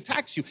way that he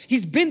attacks you.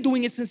 He's been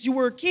doing it since you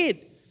were a kid.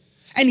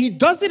 And he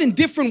does it in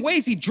different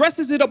ways. He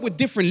dresses it up with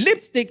different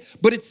lipstick,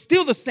 but it's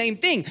still the same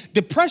thing.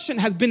 Depression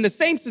has been the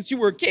same since you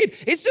were a kid.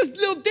 It's just a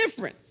little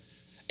different.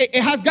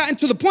 It has gotten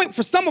to the point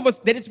for some of us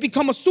that it's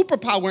become a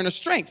superpower and a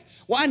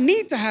strength. Well, I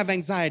need to have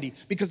anxiety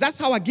because that's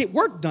how I get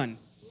work done.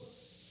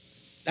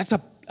 That's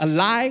a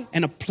lie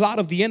and a plot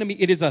of the enemy.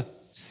 It is a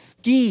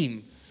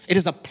scheme. It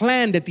is a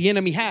plan that the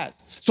enemy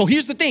has. So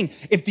here's the thing.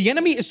 If the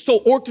enemy is so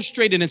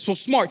orchestrated and so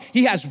smart,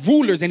 he has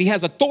rulers and he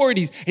has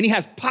authorities and he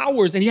has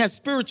powers and he has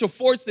spiritual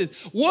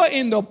forces. What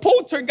in the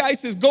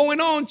poltergeist is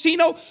going on,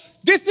 Chino?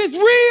 This is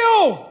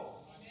real.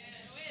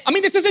 I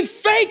mean, this isn't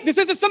fake. This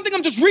isn't something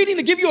I'm just reading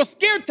to give you a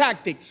scare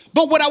tactic.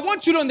 But what I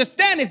want you to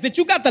understand is that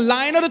you got the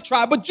Lion of the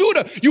tribe of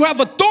Judah. You have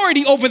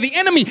authority over the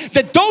enemy,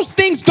 that those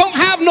things don't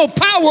have no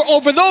power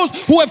over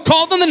those who have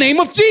called on the name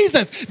of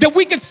Jesus. That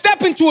we can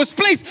step into a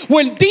place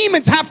where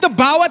demons have to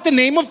bow at the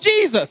name of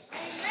Jesus.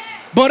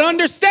 But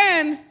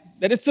understand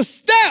that it's a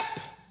step.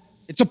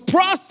 It's a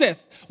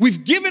process.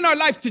 We've given our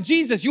life to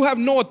Jesus. You have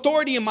no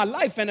authority in my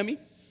life, enemy.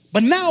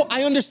 But now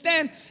I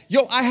understand,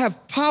 I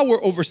have power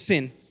over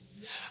sin.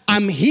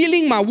 I'm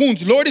healing my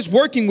wounds. Lord is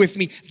working with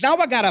me. Now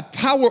I got a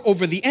power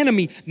over the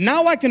enemy.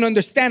 Now I can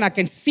understand. I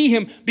can see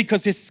him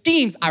because his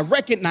schemes, I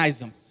recognize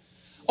them.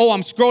 Oh,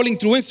 I'm scrolling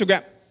through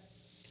Instagram.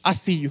 I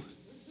see you.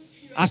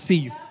 I see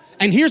you.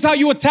 And here's how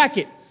you attack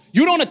it.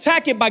 You don't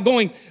attack it by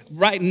going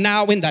right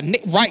now in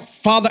the right,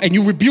 Father, and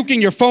you rebuking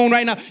your phone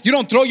right now. You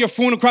don't throw your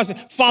phone across it.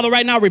 Father,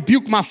 right now,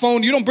 rebuke my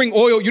phone. You don't bring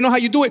oil. You know how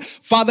you do it?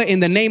 Father, in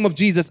the name of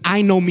Jesus,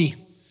 I know me.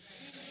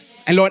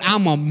 And Lord,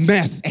 I'm a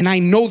mess. And I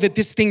know that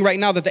this thing right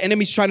now that the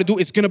enemy's trying to do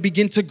is going to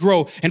begin to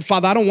grow. And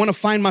Father, I don't want to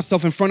find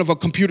myself in front of a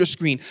computer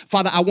screen.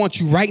 Father, I want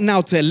you right now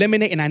to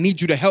eliminate and I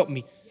need you to help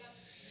me.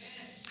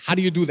 How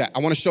do you do that? I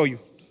want to show you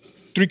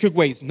 3 quick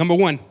ways. Number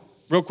 1,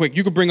 real quick,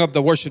 you could bring up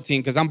the worship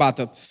team because I'm about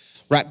to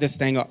wrap this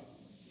thing up.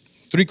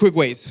 3 quick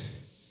ways.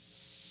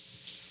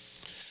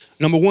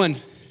 Number 1,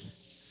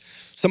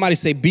 somebody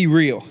say, be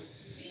real.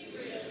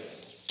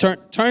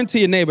 Turn to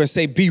your neighbor and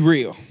say, be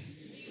real.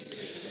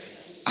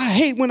 I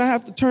hate when I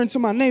have to turn to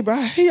my neighbor.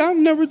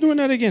 I'm never doing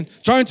that again.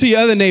 Turn to your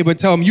other neighbor and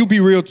tell him, you be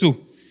real too.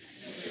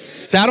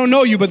 Say, I don't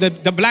know you, but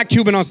the black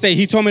Cuban on stage,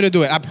 he told me to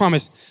do it. I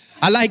promise.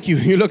 I like you.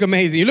 You look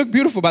amazing. You look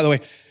beautiful, by the way.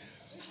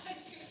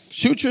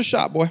 Shoot your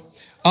shot, boy.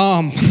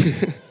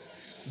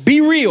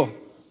 Be real.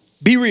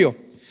 Be real.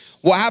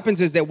 What happens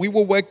is that we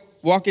will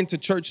walk into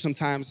church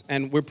sometimes,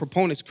 and we're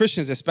proponents,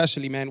 Christians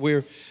especially, man.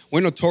 We're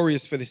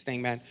notorious for this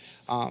thing, man.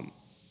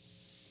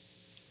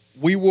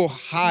 We will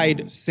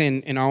hide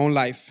sin in our own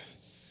life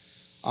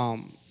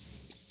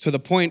to the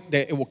point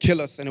that it will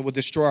kill us and it will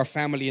destroy our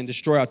family and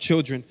destroy our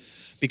children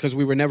because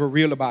we were never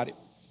real about it.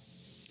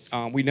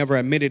 We never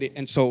admitted it.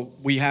 And so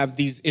we have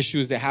these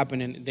issues that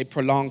happen and they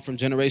prolong from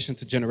generation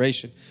to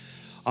generation.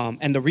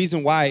 And the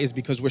reason why is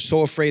because we're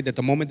so afraid that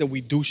the moment that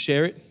we do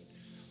share it,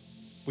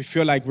 we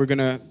feel like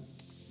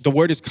the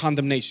word is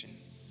condemnation.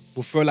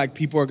 We feel like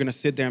people are going to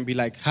sit there and be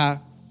like, I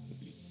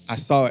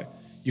saw it.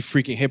 You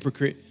freaking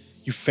hypocrite.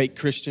 You fake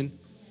Christian.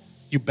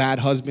 You bad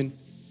husband.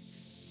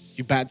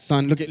 You bad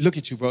son. Look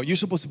at you, bro. You're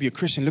supposed to be a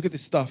Christian. Look at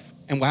this stuff.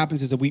 And what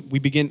happens is that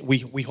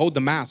we hold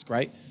the mask,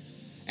 right?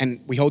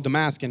 And we hold the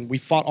mask and we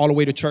fought all the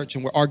way to church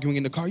and we're arguing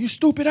in the car. You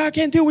stupid. I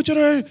can't deal with you.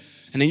 And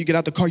then you get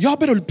out the car. Y'all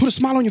better put a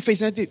smile on your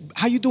face.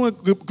 How you doing?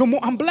 Good.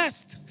 I'm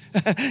blessed.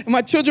 And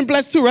my children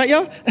blessed too, right,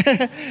 y'all?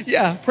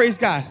 Yeah, praise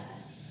God.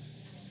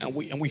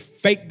 And we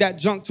fake that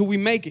junk till we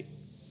make it.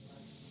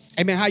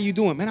 Hey, man, how you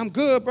doing? Man, I'm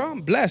good, bro.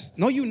 I'm blessed.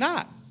 No, you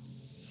not.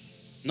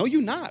 No,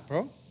 you not,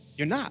 bro.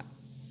 You're not.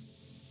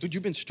 Dude,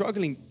 you've been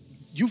struggling.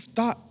 You've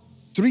thought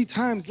 3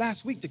 times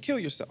last week to kill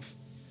yourself.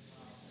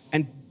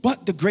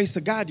 But the grace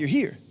of God, you're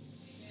here.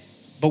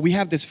 But we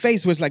have this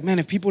face where it's like, man,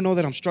 if people know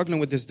that I'm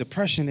struggling with this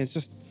depression, it's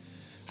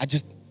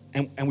just,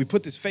 and we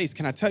put this face.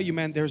 Can I tell you,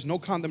 man, there's no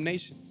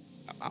condemnation.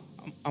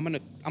 I'm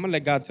gonna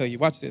let God tell you.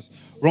 Watch this.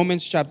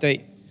 Romans chapter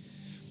 8.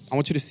 I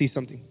want you to see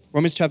something.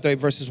 Romans chapter 8,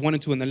 verses 1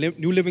 and 2. In the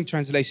New Living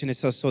Translation, it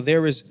says, so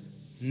there is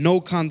no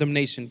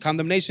condemnation.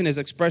 Condemnation is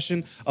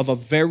expression of a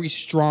very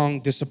strong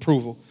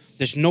disapproval.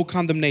 There's no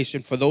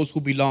condemnation for those who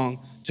belong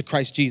to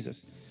Christ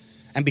Jesus.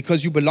 And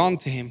because you belong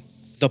to him,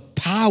 the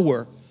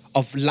power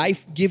of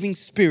life-giving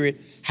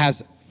spirit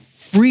has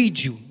freed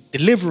you,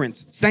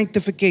 deliverance,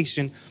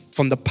 sanctification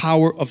from the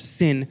power of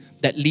sin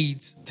that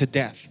leads to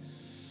death.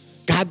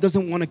 God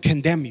doesn't want to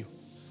condemn you.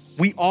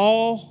 We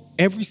all,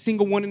 every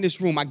single one in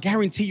this room, I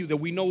guarantee you that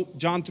we know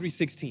John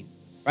 3:16,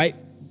 right?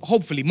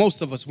 Hopefully,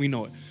 most of us, we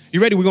know it.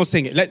 You ready? We're going to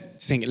sing it.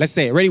 Let's sing it. Let's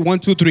say it. Ready? 1,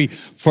 2, 3.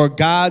 For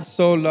God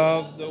so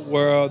loved the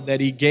world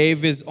that he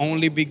gave his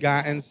only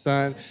begotten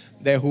son,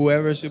 that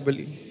whoever should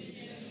believe.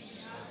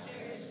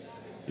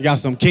 You got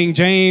some King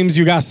James.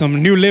 You got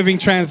some New Living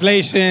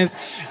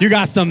Translations. You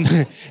got some,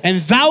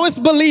 and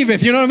thouest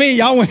believeth. You know what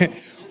I mean?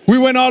 We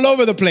went all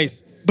over the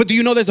place. But do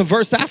you know there's a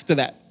verse after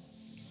that?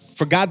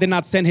 For God did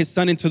not send his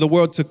son into the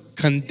world to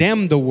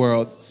condemn the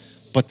world,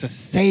 but to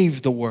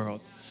save the world.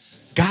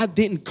 God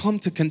didn't come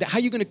to condemn. How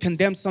are you going to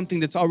condemn something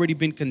that's already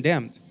been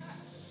condemned?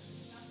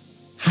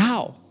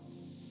 How?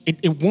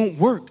 It won't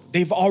work.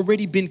 They've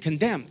already been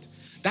condemned.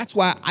 That's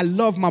why I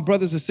love my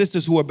brothers and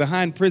sisters who are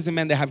behind prison,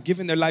 man, that have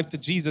given their life to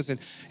Jesus.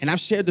 And I've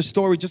shared the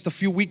story just a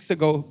few weeks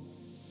ago.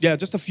 Yeah,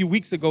 just a few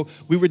weeks ago,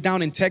 we were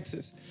down in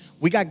Texas.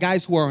 We got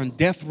guys who are on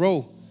death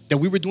row that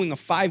we were doing a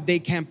 5-day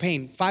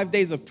campaign, 5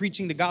 days of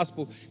preaching the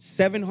gospel.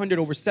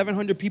 Over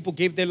 700 people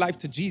gave their life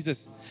to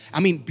Jesus. I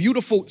mean,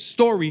 beautiful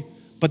story,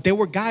 but there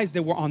were guys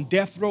that were on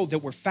death row that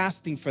were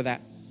fasting for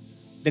that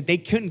they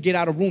couldn't get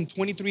out of room.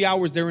 23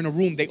 hours they're in a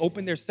room. They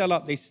open their cell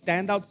up. They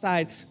stand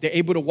outside. They're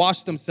able to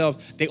wash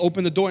themselves. They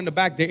open the door in the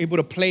back. They're able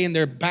to play in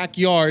their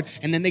backyard.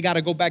 And then they got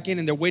to go back in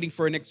and they're waiting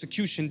for an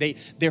execution.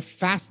 They're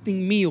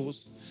fasting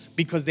meals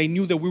because they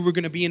knew that we were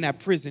going to be in that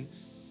prison.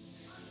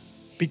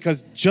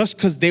 Because just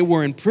because they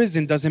were in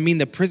prison doesn't mean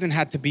that prison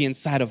had to be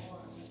inside of.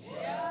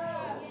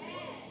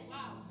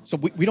 So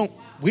we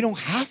don't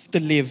have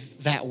to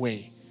live that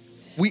way.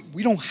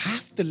 We don't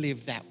have to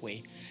live that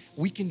way.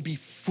 We can be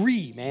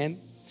free, man.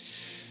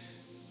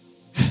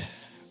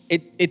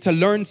 It's a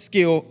learned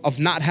skill of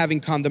not having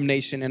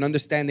condemnation and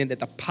understanding that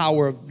the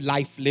power of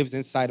life lives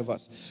inside of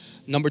us.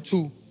 Number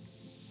 2,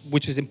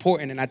 which is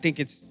important, and I think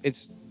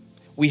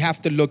we have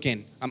to look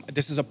in.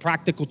 This is a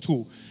practical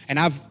tool, and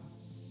I've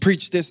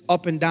preached this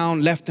up and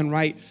down, left and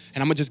right,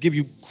 and I'm gonna just give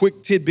you a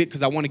quick tidbit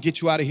because I want to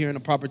get you out of here in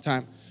a proper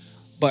time.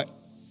 But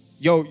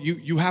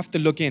you have to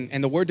look in,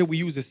 and the word that we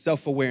use is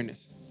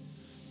self-awareness.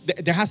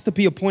 There has to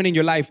be a point in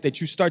your life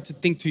that you start to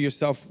think to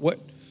yourself,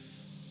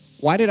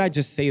 why did I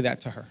just say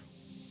that to her?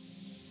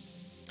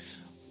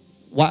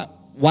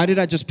 Why did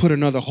I just put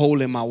another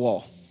hole in my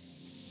wall?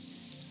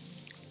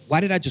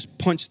 Why did I just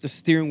punch the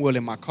steering wheel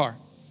in my car?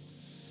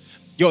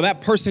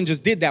 That person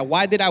just did that.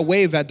 Why did I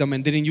wave at them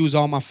and didn't use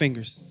all my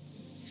fingers?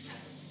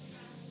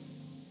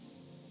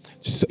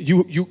 So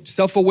you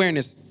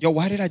self-awareness.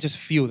 Why did I just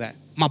feel that?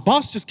 My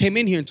boss just came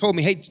in here and told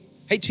me,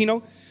 hey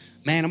Chino,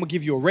 man, I'm going to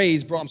give you a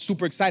raise, bro. I'm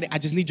super excited. I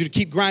just need you to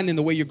keep grinding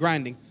the way you're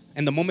grinding.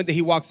 And the moment that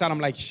he walks out, I'm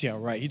like, yeah,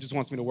 right. He just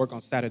wants me to work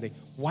on Saturday.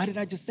 Why did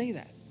I just say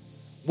that?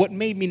 What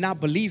made me not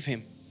believe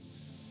him?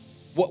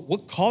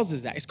 What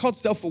causes that? It's called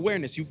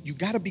self-awareness. You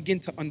got to begin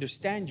to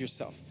understand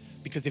yourself.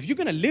 Because if you're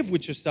going to live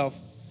with yourself,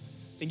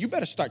 then you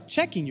better start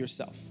checking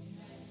yourself.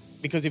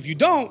 Because if you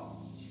don't,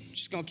 it's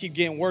just going to keep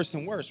getting worse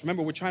and worse.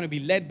 Remember, we're trying to be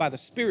led by the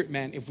Spirit,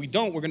 man. If we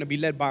don't, we're going to be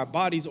led by our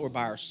bodies or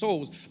by our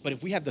souls. But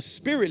if we have the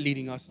Spirit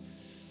leading us,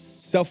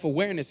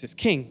 self-awareness is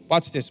king.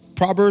 Watch this.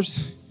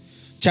 Proverbs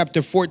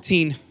chapter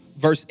 14,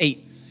 verse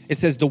 8. It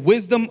says, the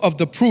wisdom of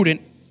the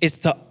prudent is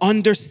to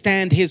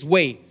understand his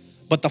way,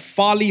 but the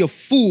folly of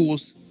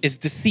fools is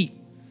deceit.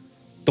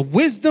 The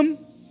wisdom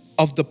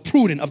of the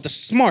prudent, of the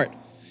smart,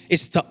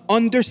 is to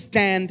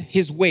understand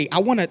his way.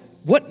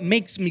 What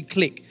makes me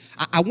click?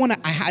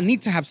 I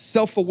need to have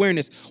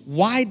self-awareness.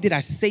 Why did I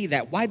say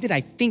that? Why did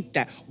I think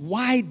that?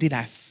 Why did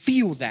I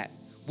feel that?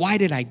 Why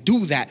did I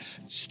do that?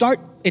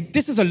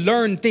 This is a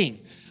learned thing.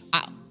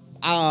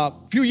 A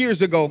few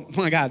years ago,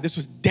 oh my God, this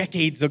was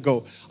decades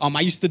ago,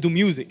 I used to do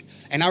music.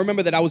 And I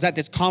remember that I was at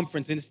this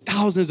conference and it's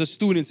thousands of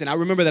students. And I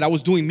remember that I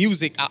was doing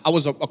music. I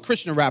was a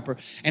Christian rapper.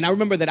 And I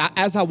remember that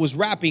as I was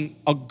rapping,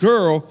 a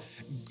girl,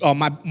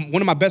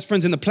 one of my best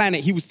friends in the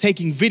planet, he was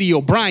taking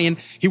video, Brian,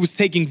 he was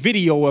taking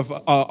video of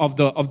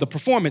the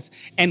performance.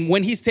 And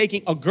when he's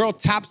taking, a girl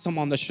taps him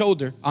on the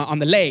shoulder, on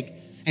the leg,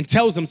 and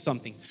tells him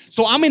something.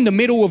 So I'm in the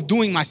middle of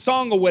doing my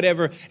song or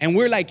whatever, and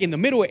we're like in the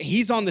middle,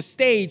 he's on the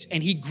stage,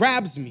 and he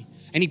grabs me,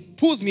 and he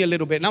pulls me a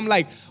little bit, and I'm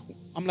like,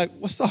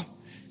 what's up?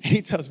 And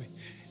he tells me,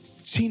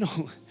 Chino,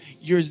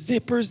 your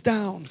zipper's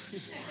down.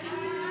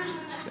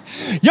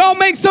 Y'all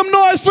make some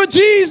noise for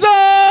Jesus!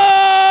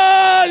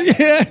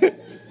 Yeah.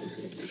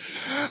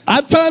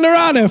 I turned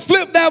around and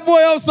flipped that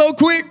boy up so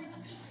quick.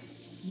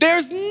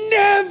 There's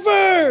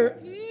never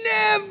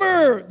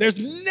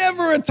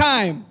a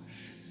time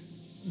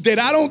that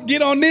I don't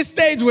get on this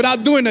stage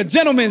without doing a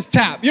gentleman's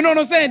tap. You know what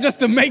I'm saying? Just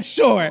to make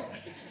sure.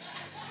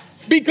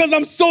 Because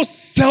I'm so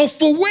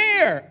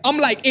self-aware. I'm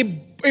like,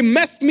 it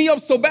messed me up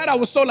so bad. I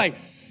was so like,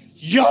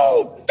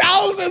 yo,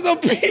 thousands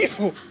of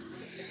people.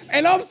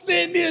 And I'm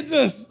sitting there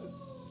just,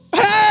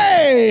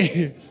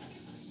 hey.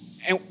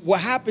 And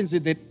what happens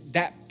is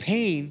that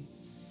pain,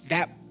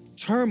 that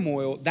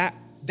turmoil, that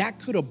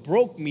could have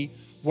broke me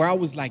where I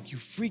was like, you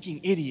freaking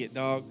idiot,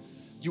 dog.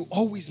 You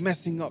always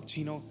messing up,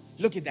 Chino.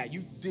 Look at that.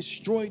 You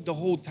destroyed the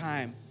whole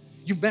time.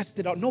 You messed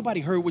it up.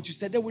 Nobody heard what you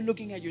said. They were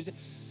looking at you.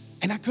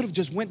 And I could have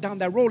just went down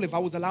that road if I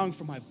was allowing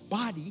for my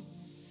body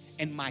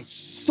and my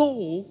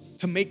soul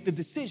to make the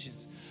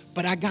decisions.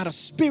 But I got a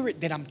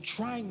spirit that I'm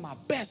trying my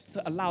best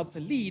to allow to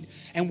lead.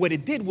 And what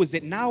it did was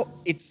that now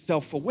it's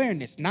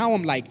self-awareness. Now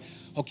I'm like,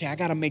 okay, I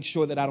got to make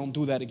sure that I don't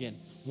do that again.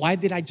 Why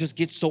did I just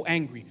get so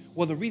angry?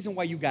 Well, the reason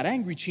why you got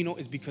angry, Chino,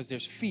 is because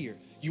there's fear.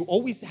 You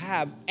always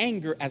have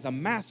anger as a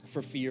mask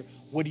for fear.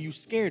 What are you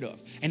scared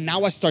of? And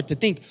now I start to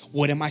think,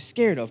 what am I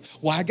scared of?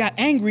 Well, I got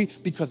angry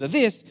because of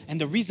this,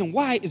 and the reason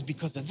why is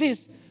because of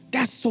this.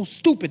 That's so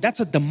stupid.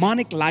 That's a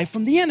demonic lie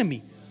from the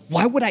enemy.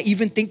 Why would I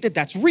even think that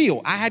that's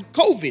real? I had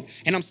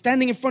COVID and I'm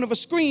standing in front of a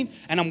screen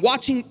and I'm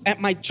watching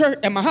at my church,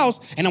 at my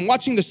house, and I'm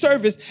watching the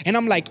service and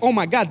I'm like, oh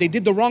my God, they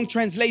did the wrong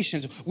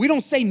translations. We don't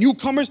say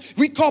newcomers.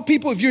 We call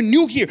people if you're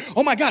new here.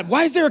 Oh my God,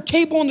 why is there a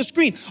cable on the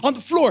screen, on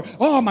the floor?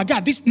 Oh my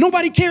God,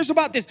 nobody cares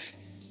about this.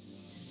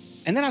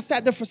 And then I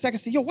sat there for a second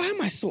and said, yo, why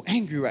am I so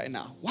angry right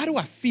now? Why do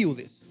I feel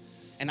this?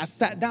 And I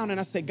sat down and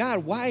I said,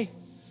 God, why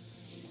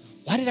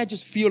did I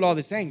just feel all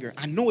this anger?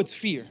 I know it's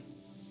fear.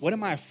 What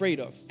am I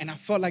afraid of? And I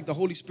felt like the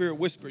Holy Spirit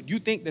whispered, you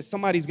think that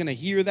somebody's going to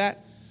hear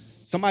that?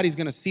 Somebody's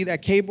going to see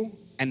that cable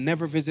and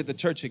never visit the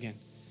church again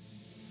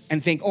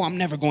and think, oh, I'm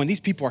never going. These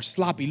people are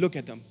sloppy. Look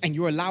at them. And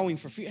you're allowing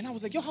for fear. And I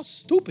was like, yo, how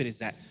stupid is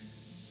that?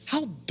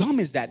 How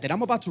dumb is that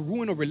I'm about to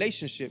ruin a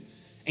relationship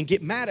and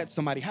get mad at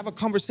somebody, have a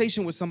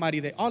conversation with somebody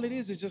that all it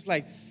is just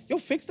like, yo,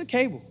 fix the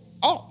cable.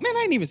 Oh, man,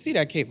 I didn't even see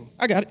that cable.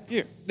 I got it.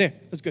 Here, there.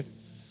 That's good.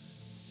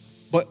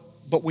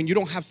 But when you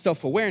don't have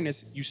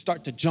self-awareness, you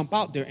start to jump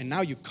out there and now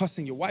you're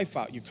cussing your wife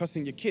out. You're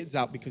cussing your kids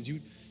out because you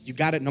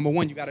got it. Number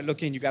one, you got to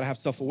look in. You got to have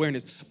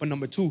self-awareness. But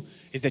number two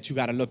is that you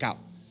got to look out.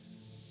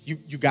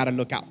 You got to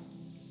look out.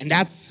 And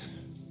that's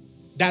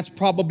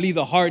probably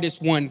the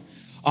hardest one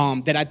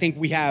that I think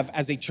we have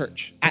as a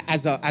church,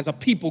 as a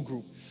people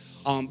group.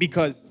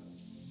 Because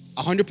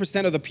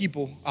 100% of the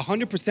people,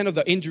 100% of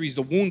the injuries,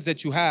 the wounds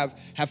that you have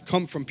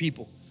come from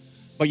people.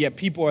 But yet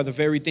people are the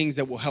very things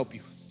that will help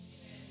you.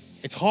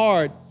 It's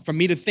hard for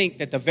me to think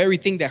that the very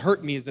thing that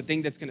hurt me is the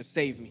thing that's going to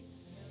save me.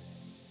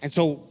 And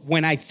so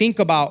when I think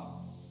about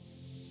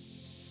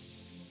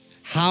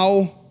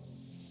how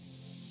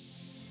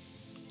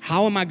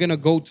am I going to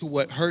go to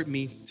what hurt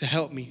me to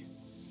help me,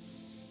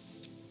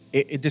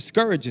 it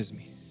discourages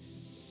me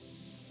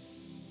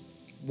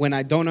when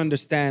I don't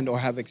understand or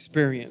have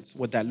experienced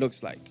what that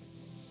looks like.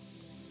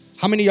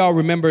 How many of y'all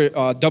remember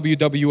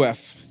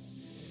WWF?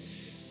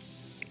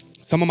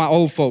 Some of my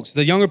old folks.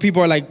 The younger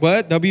people are like,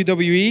 what?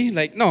 WWE?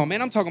 Like, no, man,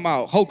 I'm talking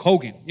about Hulk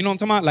Hogan. You know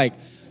what I'm talking about? Like,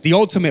 the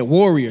Ultimate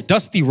Warrior,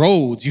 Dusty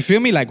Rhodes, you feel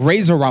me? Like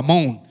Razor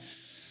Ramon.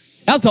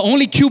 That was the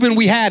only Cuban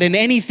we had in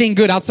anything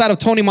good outside of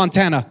Tony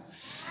Montana.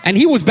 And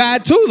he was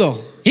bad too, though.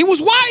 He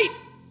was white.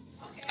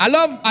 I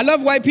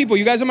love white people.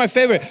 You guys are my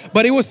favorite.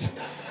 But it was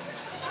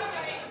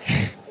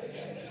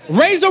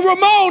Razor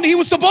Ramon. He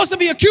was supposed to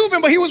be a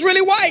Cuban, but he was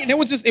really white. And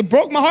it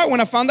broke my heart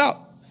when I found out.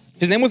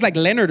 His name was like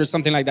Leonard or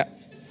something like that.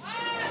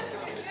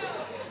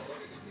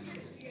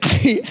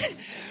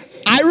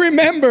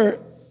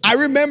 I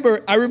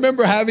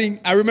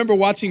remember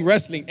watching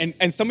wrestling,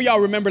 and some of y'all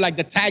remember like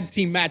the tag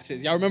team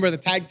matches. Y'all remember the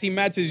tag team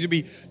matches? You'd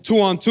be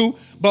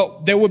 2-on-2,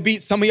 but there would be,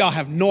 some of y'all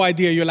have no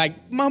idea. You're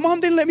like, my mom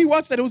didn't let me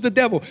watch that. It was the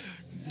devil.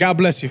 God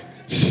bless you.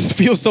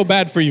 Feel so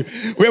bad for you.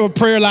 We have a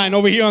prayer line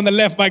over here on the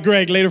left by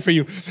Greg later for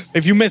you.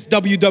 If you missed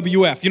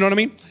WWF, you know what I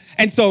mean?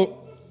 And so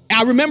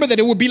I remember that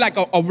it would be like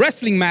a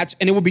wrestling match,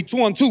 and it would be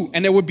 2-on-2,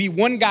 and there would be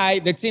one guy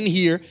that's in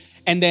here,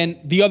 and then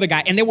the other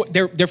guy, and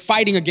they're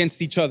fighting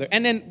against each other.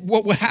 And then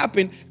what would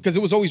happen, because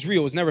it was always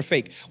real, it was never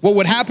fake. What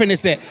would happen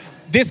is that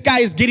this guy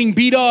is getting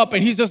beat up,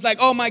 and he's just like,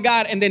 oh my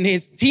God. And then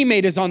his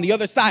teammate is on the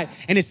other side,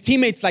 and his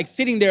teammate's like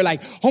sitting there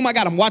like, oh my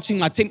God, I'm watching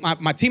my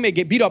teammate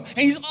get beat up. And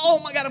he's,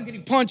 oh my God, I'm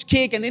getting punched,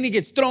 kicked, and then he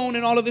gets thrown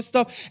and all of this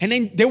stuff. And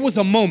then there was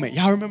a moment.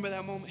 Y'all remember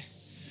that moment?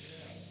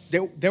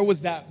 There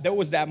was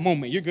that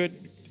moment. You're good.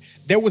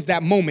 There was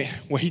that moment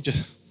where he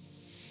just,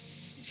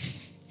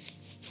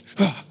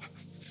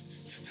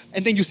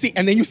 and then you see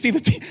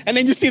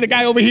the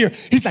guy over here.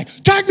 He's like,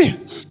 tag me.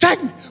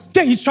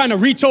 He's trying to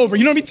reach over.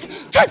 You know what I mean?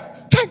 Tag.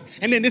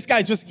 And then this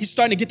guy he's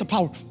starting to get the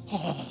power.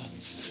 Oh,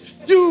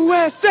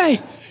 USA.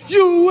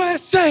 You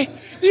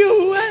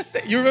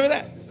remember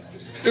that?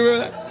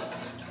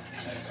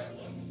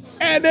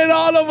 And then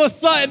all of a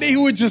sudden he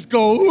would just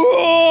go,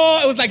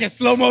 oh, it was like in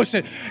slow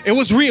motion. It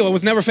was real. It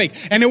was never fake.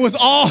 And it was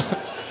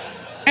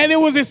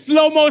in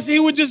slow motion. He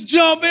would just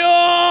jump.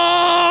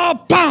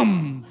 Oh,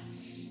 bam.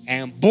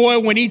 And boy,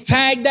 when he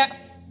tagged that,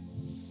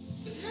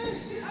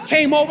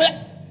 came over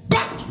that,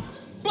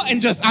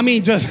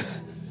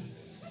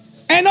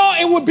 and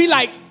it would be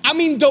like,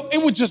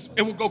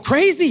 it would go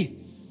crazy.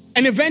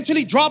 And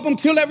eventually drop him,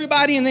 kill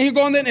everybody, and then he'll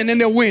go on there, and then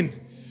they'll win.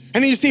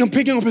 And then you see him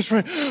picking up his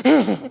friend,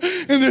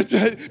 and they're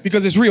just,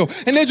 because it's real.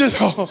 And they're just,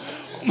 oh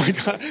my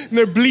God, and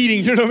they're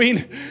bleeding, you know what I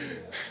mean?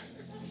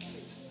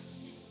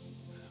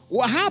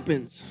 What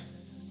happens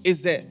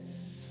is that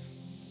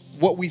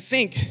what we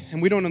think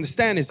and we don't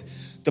understand is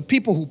the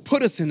people who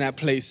put us in that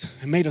place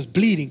and made us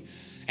bleeding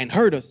and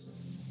hurt us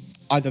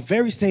are the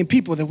very same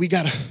people that we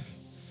gotta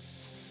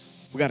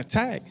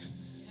tag.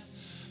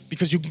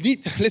 Because you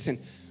need to, listen,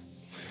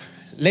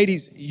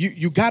 ladies,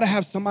 you gotta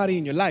have somebody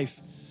in your life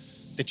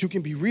that you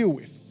can be real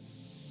with.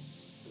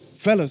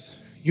 Fellas,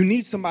 you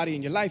need somebody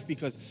in your life,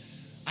 because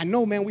I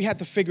know, man, we had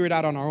to figure it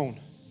out on our own.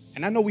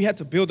 And I know we had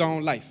to build our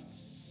own life.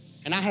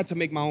 And I had to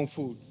make my own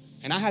food.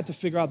 And I had to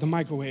figure out the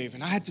microwave,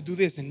 and I had to do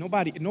this, and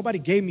nobody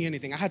gave me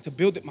anything. I had to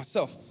build it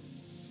myself.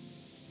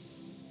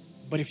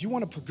 But if you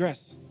want to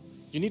progress,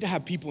 you need to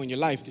have people in your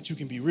life that you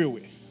can be real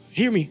with.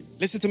 Hear me,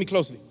 listen to me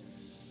closely.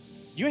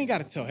 You ain't got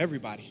to tell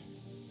everybody,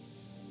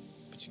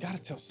 but you got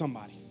to tell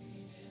somebody.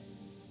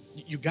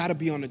 You got to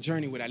be on a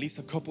journey with at least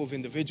a couple of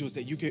individuals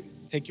that you could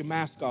take your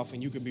mask off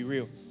and you can be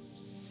real.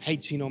 Hey,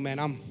 Chino, man,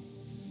 I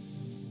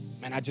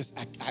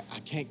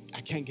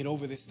can't get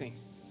over this thing.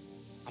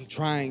 I'm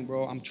trying,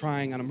 bro. I'm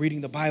trying, and I'm reading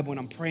the Bible and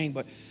I'm praying,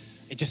 but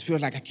it just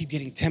feels like I keep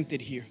getting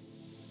tempted here.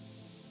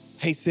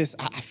 Hey, sis,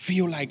 I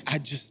feel like I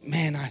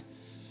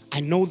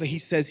know that he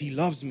says he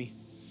loves me,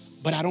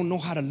 but I don't know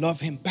how to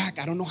love him back.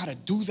 I don't know how to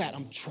do that.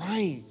 I'm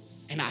trying.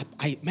 And I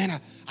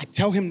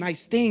tell him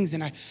nice things,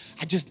 and I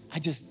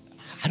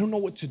don't know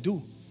what to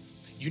do.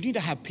 You need to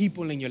have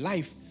people in your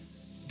life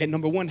that,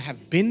 number one,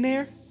 have been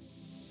there,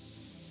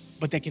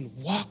 but that can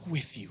walk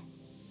with you.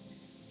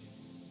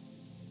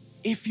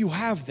 If you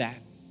have that,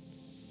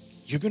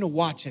 you're going to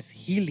watch as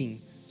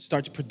healing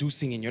starts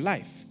producing in your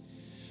life.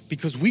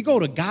 Because we go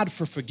to God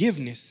for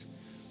forgiveness.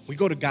 We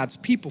go to God's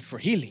people for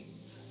healing.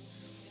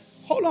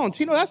 Hold on,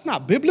 Chino, that's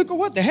not biblical.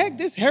 What the heck?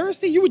 This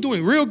heresy? You were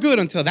doing real good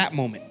until that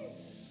moment.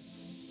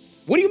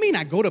 What do you mean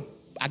I go to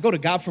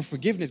God for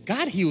forgiveness?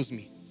 God heals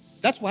me.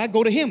 That's why I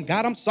go to him.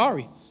 God, I'm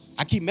sorry.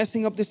 I keep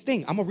messing up this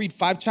thing. I'm going to read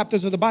 5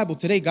 chapters of the Bible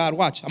today, God,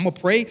 watch. I'm going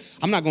to pray.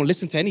 I'm not going to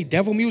listen to any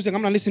devil music.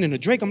 I'm not listening to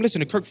Drake. I'm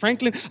listening to Kirk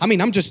Franklin.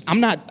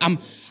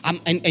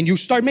 And you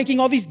start making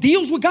all these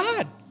deals with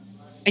God.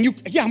 And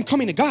I'm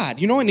coming to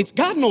God, and it's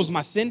God knows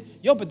my sin.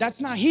 But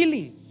that's not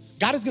healing.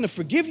 God is going to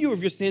forgive you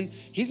of your sin.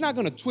 He's not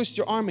going to twist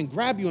your arm and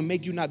grab you and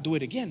make you not do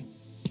it again.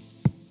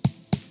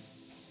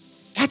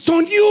 That's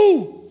on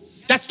you.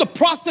 That's the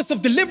process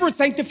of deliverance,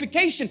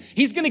 sanctification.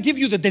 He's going to give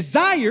you the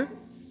desire.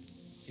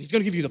 He's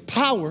going to give you the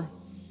power,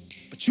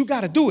 but you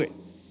got to do it.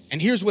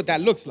 And here's what that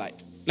looks like.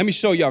 Let me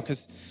show y'all,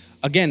 because,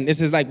 again,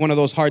 this is like one of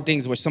those hard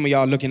things where some of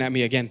y'all are looking at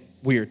me again,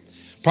 weird.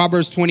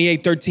 Proverbs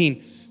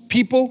 28:13.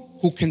 People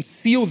who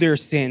conceal their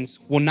sins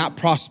will not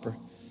prosper,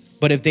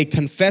 but if they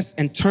confess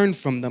and turn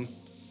from them,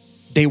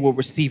 they will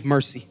receive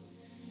mercy.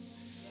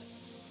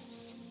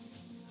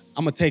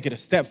 I'm going to take it a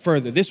step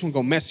further. This one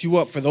going to mess you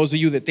up for those of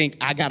you that think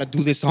I got to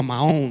do this on my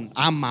own.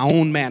 I'm my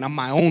own man. I'm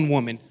my own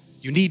woman.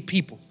 You need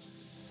people.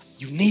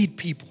 You need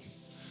people.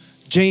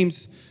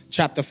 James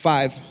chapter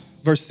 5,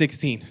 verse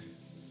 16.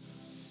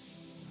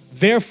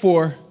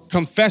 Therefore,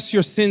 confess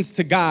your sins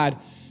to God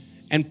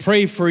and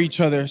pray for each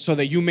other so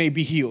that you may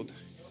be healed.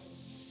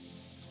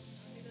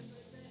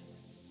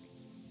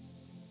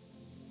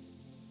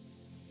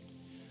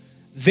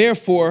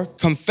 Therefore,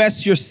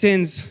 confess your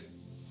sins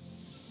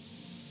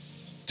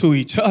to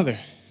each other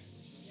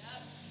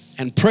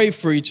and pray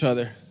for each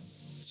other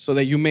so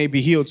that you may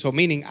be healed. So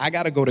meaning I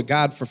got to go to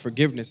God for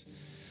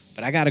forgiveness,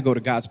 but I got to go to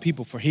God's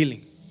people for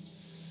healing.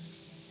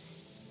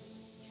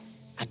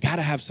 I got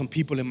to have some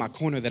people in my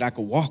corner that I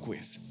could walk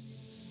with.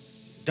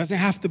 It doesn't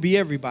have to be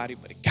everybody,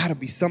 but it got to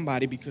be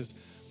somebody, because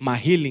my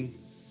healing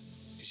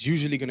is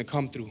usually going to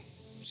come through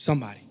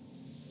somebody.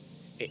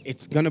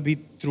 It's going to be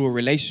through a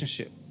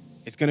relationship.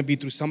 It's going to be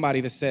through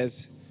somebody that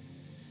says,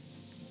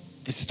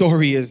 the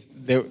story is,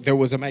 there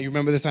was a man, you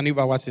remember this? I knew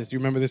I watched this. You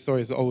remember this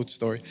story? It's an old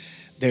story.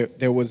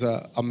 There was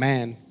a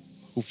man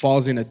who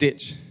falls in a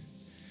ditch.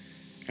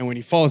 And when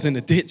he falls in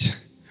the ditch,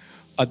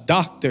 a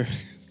doctor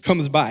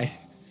comes by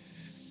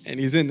and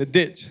he's in the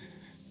ditch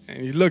and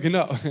he's looking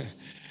up.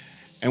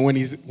 And when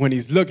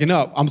he's looking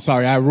up, I'm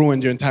sorry, I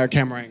ruined your entire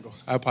camera angle.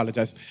 I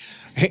apologize.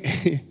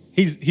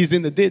 He's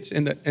in the ditch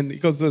and he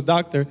goes to the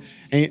doctor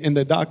and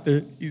the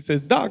doctor, he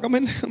says, Doc, I'm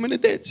in the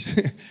ditch.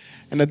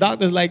 And the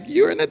doctor's like,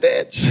 you're in the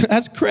ditch.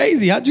 That's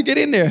crazy. How'd you get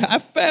in there? I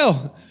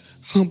fell.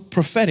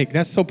 Prophetic.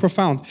 That's so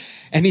profound.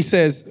 And he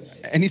says,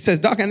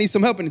 Doc, I need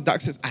some help. And the doc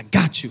says, I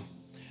got you.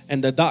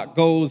 And the doc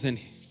goes and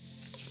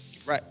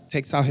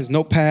takes out his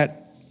notepad,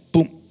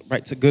 boom,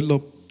 writes a good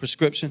little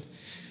prescription.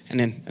 And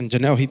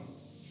Janelle, he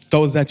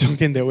throws that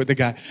junk in there with the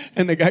guy.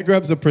 And the guy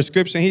grabs a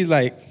prescription. He's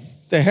like,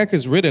 the heck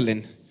is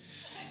Ritalin?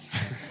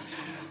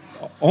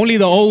 Only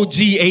the OG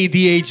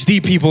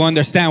ADHD people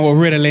understand what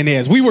Ritalin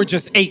is. We were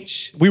just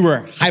H. We were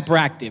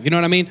hyperactive. You know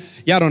what I mean?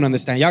 Y'all don't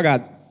understand. Y'all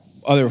got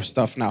other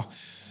stuff now.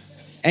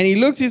 And he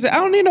looks, he said, I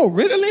don't need no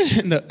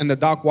Ritalin. And the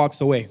doc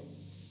walks away.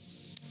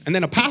 And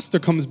then a pastor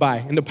comes by.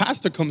 And the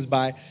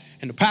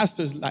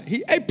pastor's like,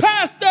 hey,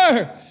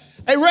 pastor.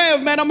 Hey,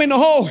 Rev, man, I'm in the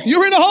hole.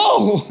 You're in the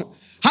hole.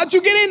 How'd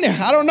you get in there?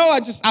 I don't know.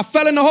 I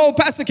fell in the hole.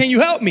 Pastor, can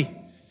you help me?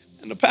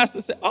 And the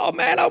pastor said, oh,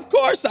 man, of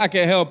course I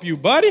can help you,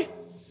 buddy.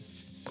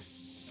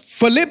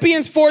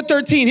 Philippians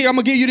 4:13, here, I'm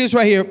going to give you this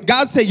right here.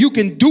 God said you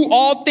can do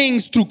all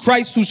things through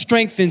Christ who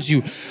strengthens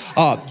you.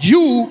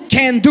 You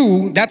can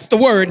do, that's the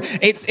word.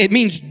 It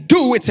means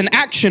do, it's an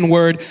action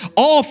word.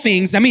 All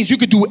things, that means you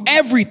could do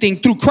everything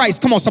through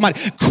Christ. Come on, somebody.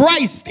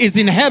 Christ is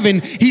in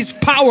heaven. He's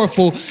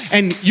powerful.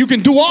 And you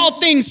can do all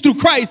things through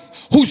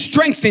Christ who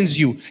strengthens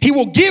you. He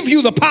will give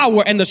you the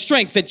power and the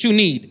strength that you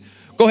need.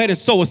 Go ahead and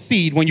sow a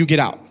seed when you get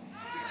out.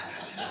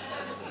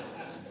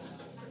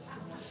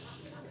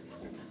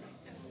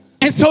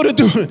 And so the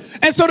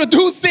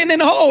dude's sitting in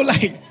the hole,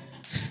 like,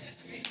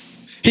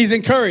 he's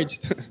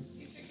encouraged,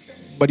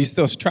 but he's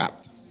still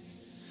trapped.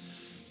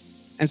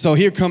 And so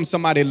here comes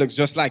somebody that looks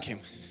just like him.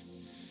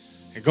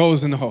 He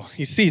goes in the hole.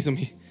 He sees him.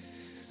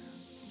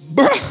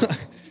 Bro,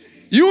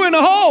 you in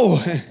the hole.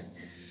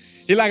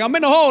 He's like, I'm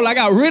in the hole. I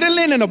got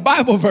Ritalin and a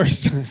Bible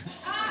verse.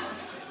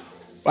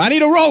 I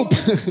need a rope.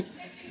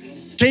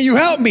 Can you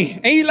help me?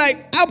 And he's like,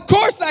 of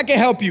course I can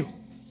help you.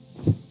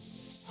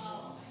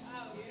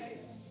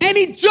 And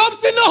he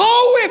jumps in the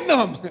hole with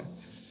them.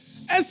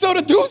 And so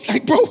the dude's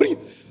like, bro,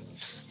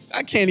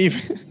 I can't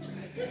even.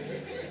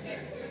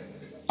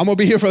 I'm going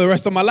to be here for the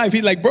rest of my life.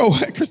 He's like, bro,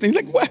 Kristen, he's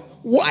like,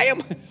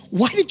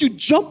 why did you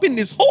jump in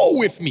this hole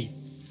with me?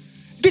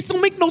 This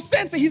don't make no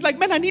sense. And he's like,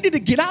 man, I needed to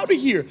get out of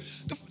here.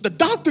 The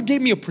doctor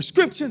gave me a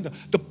prescription.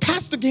 The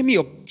pastor gave me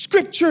a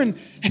scripture. And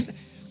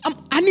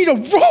I need a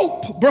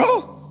rope,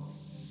 bro.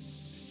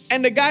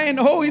 And the guy in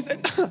the hole, he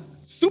said,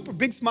 super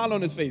big smile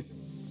on his face.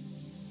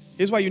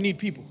 Here's why you need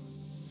people.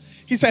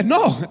 He said,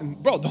 no,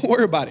 bro, don't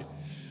worry about it.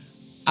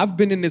 I've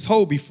been in this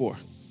hole before.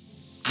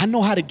 I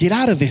know how to get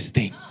out of this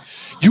thing.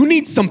 You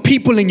need some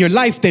people in your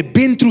life that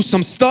been through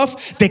some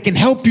stuff that can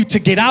help you to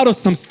get out of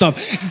some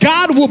stuff.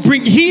 God will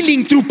bring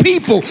healing through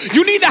people.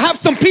 You need to have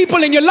some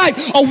people in your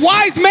life. A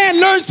wise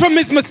man learns from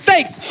his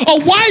mistakes.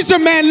 A wiser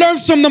man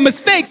learns from the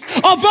mistakes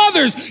of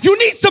others. You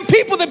need some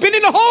people that been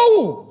in the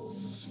hole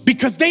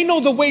because they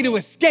know the way to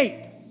escape.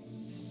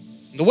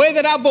 The way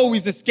that I've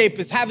always escaped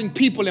is having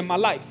people in my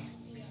life.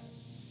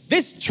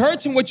 This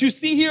church and what you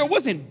see here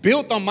wasn't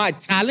built on my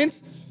talents.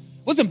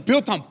 It wasn't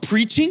built on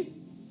preaching.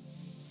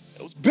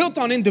 It was built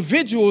on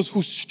individuals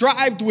who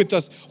strived with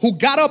us, who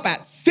got up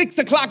at 6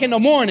 o'clock in the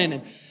morning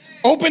and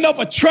opened up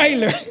a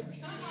trailer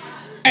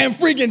and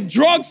freaking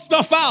drug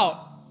stuff out.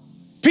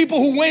 People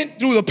who went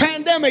through the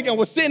pandemic and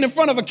were sitting in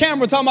front of a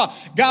camera talking about,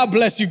 God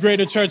bless you,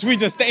 Greater Church. We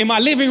just stay in my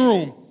living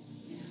room.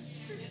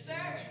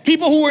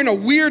 People who were in a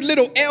weird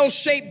little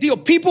L-shaped deal.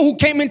 People who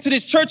came into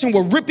this church and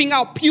were ripping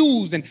out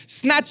pews and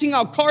snatching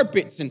out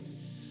carpets. And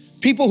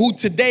people who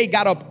today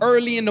got up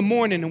early in the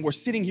morning and were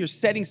sitting here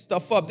setting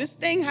stuff up. This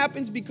thing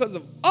happens because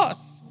of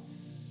us.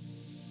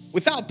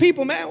 Without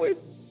people, man,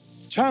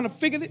 trying to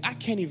figure this. I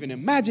can't even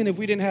imagine if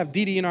we didn't have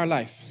Dee Dee in our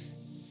life.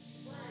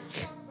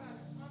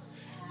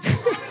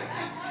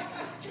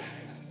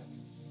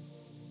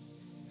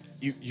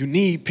 You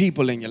need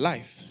people in your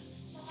life.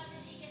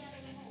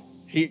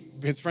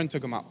 His friend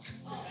took him out.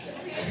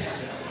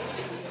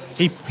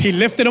 He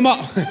lifted him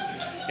up.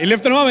 He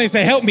lifted him up and he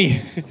said, help me.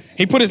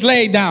 He put his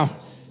leg down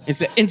and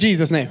said, in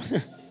Jesus' name.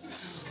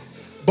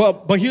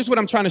 But here's what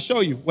I'm trying to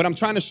show you. What I'm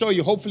trying to show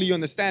you, hopefully you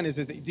understand, is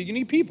that you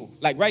need people.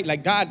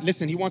 Like God,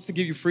 listen, he wants to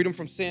give you freedom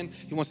from sin.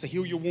 He wants to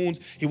heal your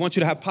wounds. He wants you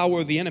to have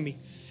power of the enemy.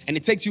 And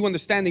it takes you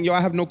understanding, I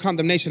have no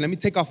condemnation. Let me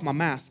take off my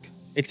mask.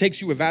 It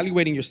takes you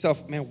evaluating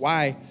yourself, man,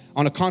 why?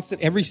 On a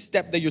constant, every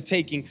step that you're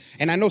taking.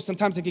 And I know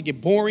sometimes it can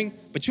get boring,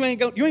 but you ain't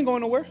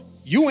going nowhere.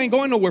 You ain't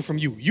going nowhere from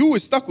you. You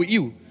is stuck with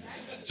you.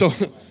 So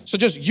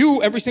just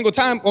you every single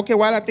time, okay,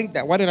 why did I think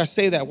that? Why did I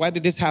say that? Why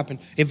did this happen?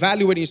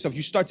 Evaluating yourself,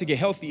 you start to get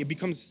healthy. It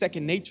becomes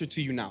second nature to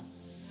you now.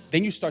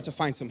 Then you start to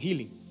find some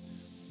healing.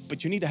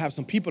 But you need to have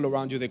some people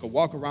around you that can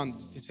walk around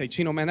and say,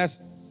 Chino, man,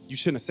 you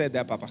shouldn't have said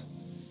that, Papa.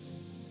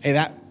 Hey,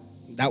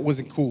 that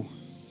wasn't cool.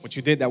 What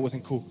you did, that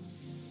wasn't cool.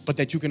 But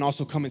that you can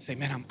also come and say,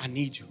 man, I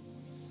need you.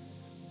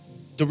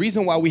 The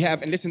reason why we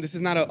have, and listen, this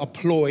is not a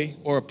ploy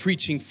or a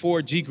preaching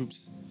for G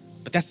groups,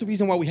 but that's the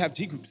reason why we have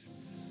G groups.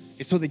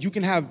 It's so that you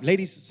can have,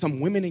 ladies,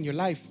 some women in your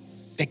life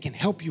that can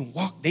help you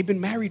walk. They've been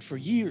married for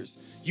years.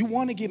 You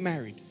want to get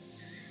married,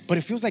 but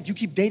it feels like you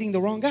keep dating the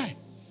wrong guy.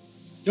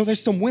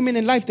 There's some women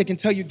in life that can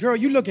tell you, girl,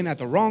 you're looking at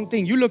the wrong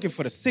thing. You're looking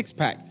for the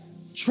six-pack.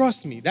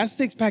 Trust me, that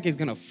six-pack is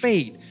going to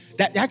fade.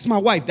 That's my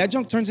wife. That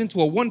junk turns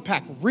into a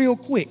one-pack real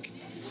quick.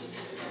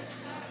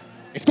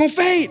 It's going to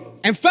fade.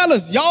 And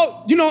fellas,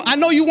 y'all, I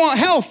know you want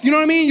health. You know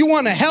what I mean? You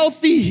want a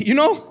healthy,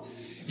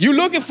 You're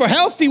looking for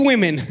healthy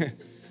women.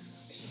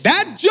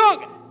 That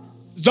junk,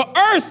 the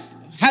earth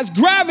has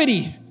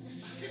gravity.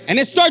 And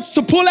it starts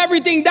to pull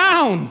everything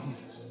down.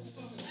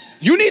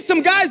 You need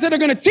some guys that are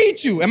going to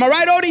teach you. Am I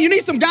right, Odie? You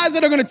need some guys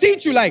that are going to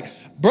teach you. Like,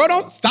 bro,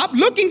 don't stop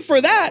looking for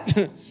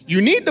that.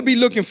 You need to be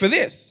looking for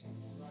this.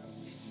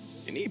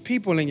 You need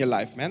people in your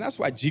life, man. That's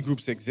why G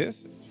groups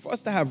exist. For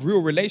us to have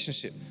real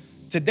relationship.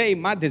 Today,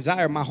 my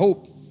desire, my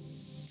hope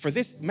for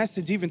this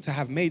message even to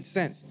have made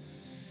sense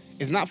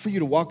is not for you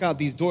to walk out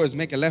these doors,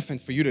 make a left,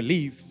 and for you to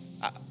leave.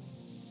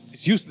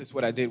 It's useless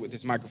what I did with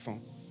this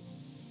microphone.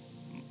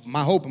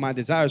 My hope and my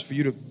desire is for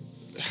you to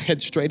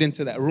head straight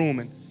into that room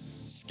and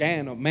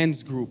scan a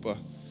men's group, a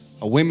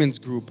women's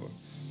group,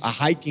 a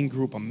hiking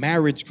group, a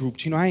marriage group.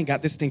 I ain't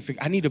got this thing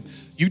figured.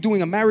 You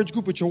doing a marriage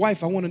group with your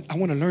wife? I want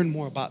to learn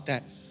more about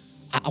that.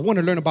 I want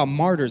to learn about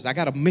martyrs. I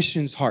got a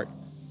missions heart.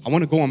 I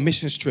want to go on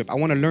missions trip. I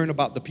want to learn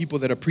about the people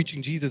that are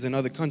preaching Jesus in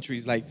other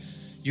countries. Like,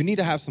 you need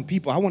to have some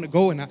people. I want to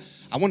go and I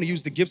want to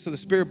use the gifts of the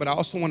Spirit, but I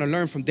also want to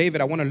learn from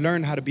David. I want to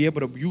learn how to be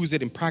able to use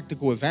it in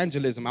practical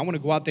evangelism. I want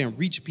to go out there and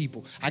reach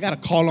people. I got a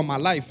call on my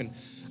life, and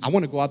I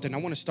want to go out there and I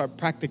want to start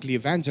practically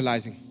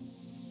evangelizing.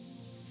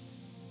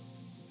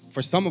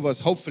 For some of us,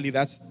 hopefully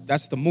that's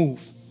the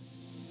move.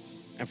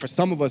 And for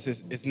some of us,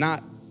 it's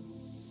not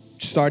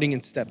starting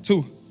in step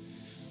 2,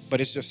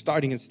 but it's just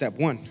starting in step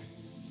 1.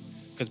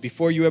 Because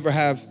before you ever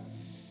have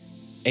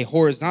a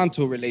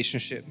horizontal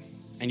relationship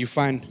and you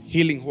find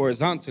healing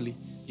horizontally,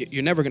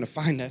 you're never going to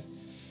find that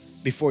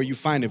before you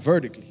find it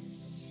vertically.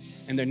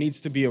 And there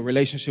needs to be a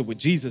relationship with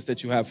Jesus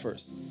that you have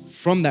first.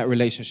 From that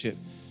relationship,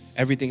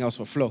 everything else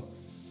will flow.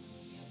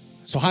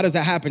 So how does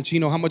that happen,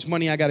 Chino? How much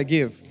money I got to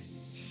give?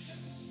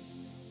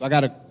 I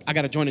got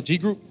to join a G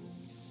group?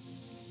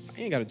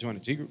 You ain't got to join a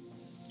G group.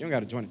 You don't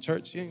got to join a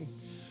church.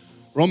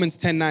 Romans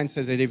 10:9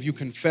 says that if you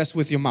confess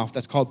with your mouth,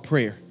 that's called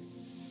prayer,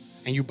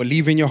 and you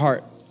believe in your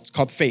heart, it's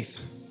called faith,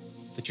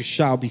 that you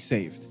shall be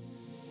saved.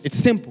 It's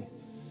simple.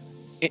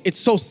 It's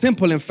so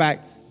simple, in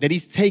fact, that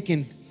he's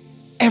taken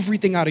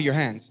everything out of your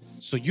hands.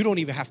 So you don't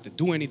even have to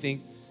do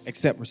anything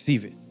except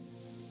receive it.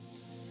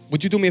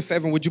 Would you do me a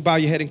favor? Would you bow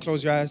your head and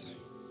close your eyes?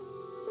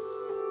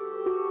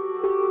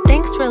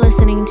 Thanks for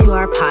listening to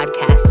our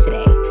podcast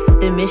today.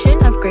 The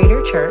mission of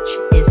Greater Church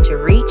is to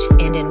reach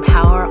and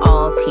empower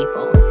all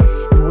people.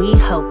 And we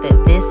hope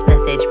that this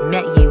message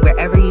met you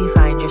wherever you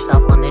find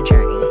yourself on the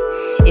journey.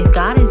 If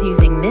God is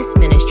using this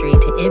ministry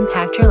to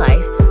impact your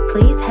life,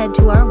 please head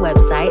to our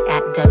website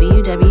at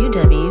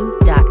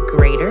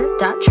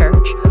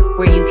www.greater.church,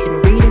 where you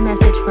can read a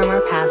message from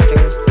our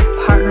pastors,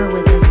 partner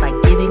with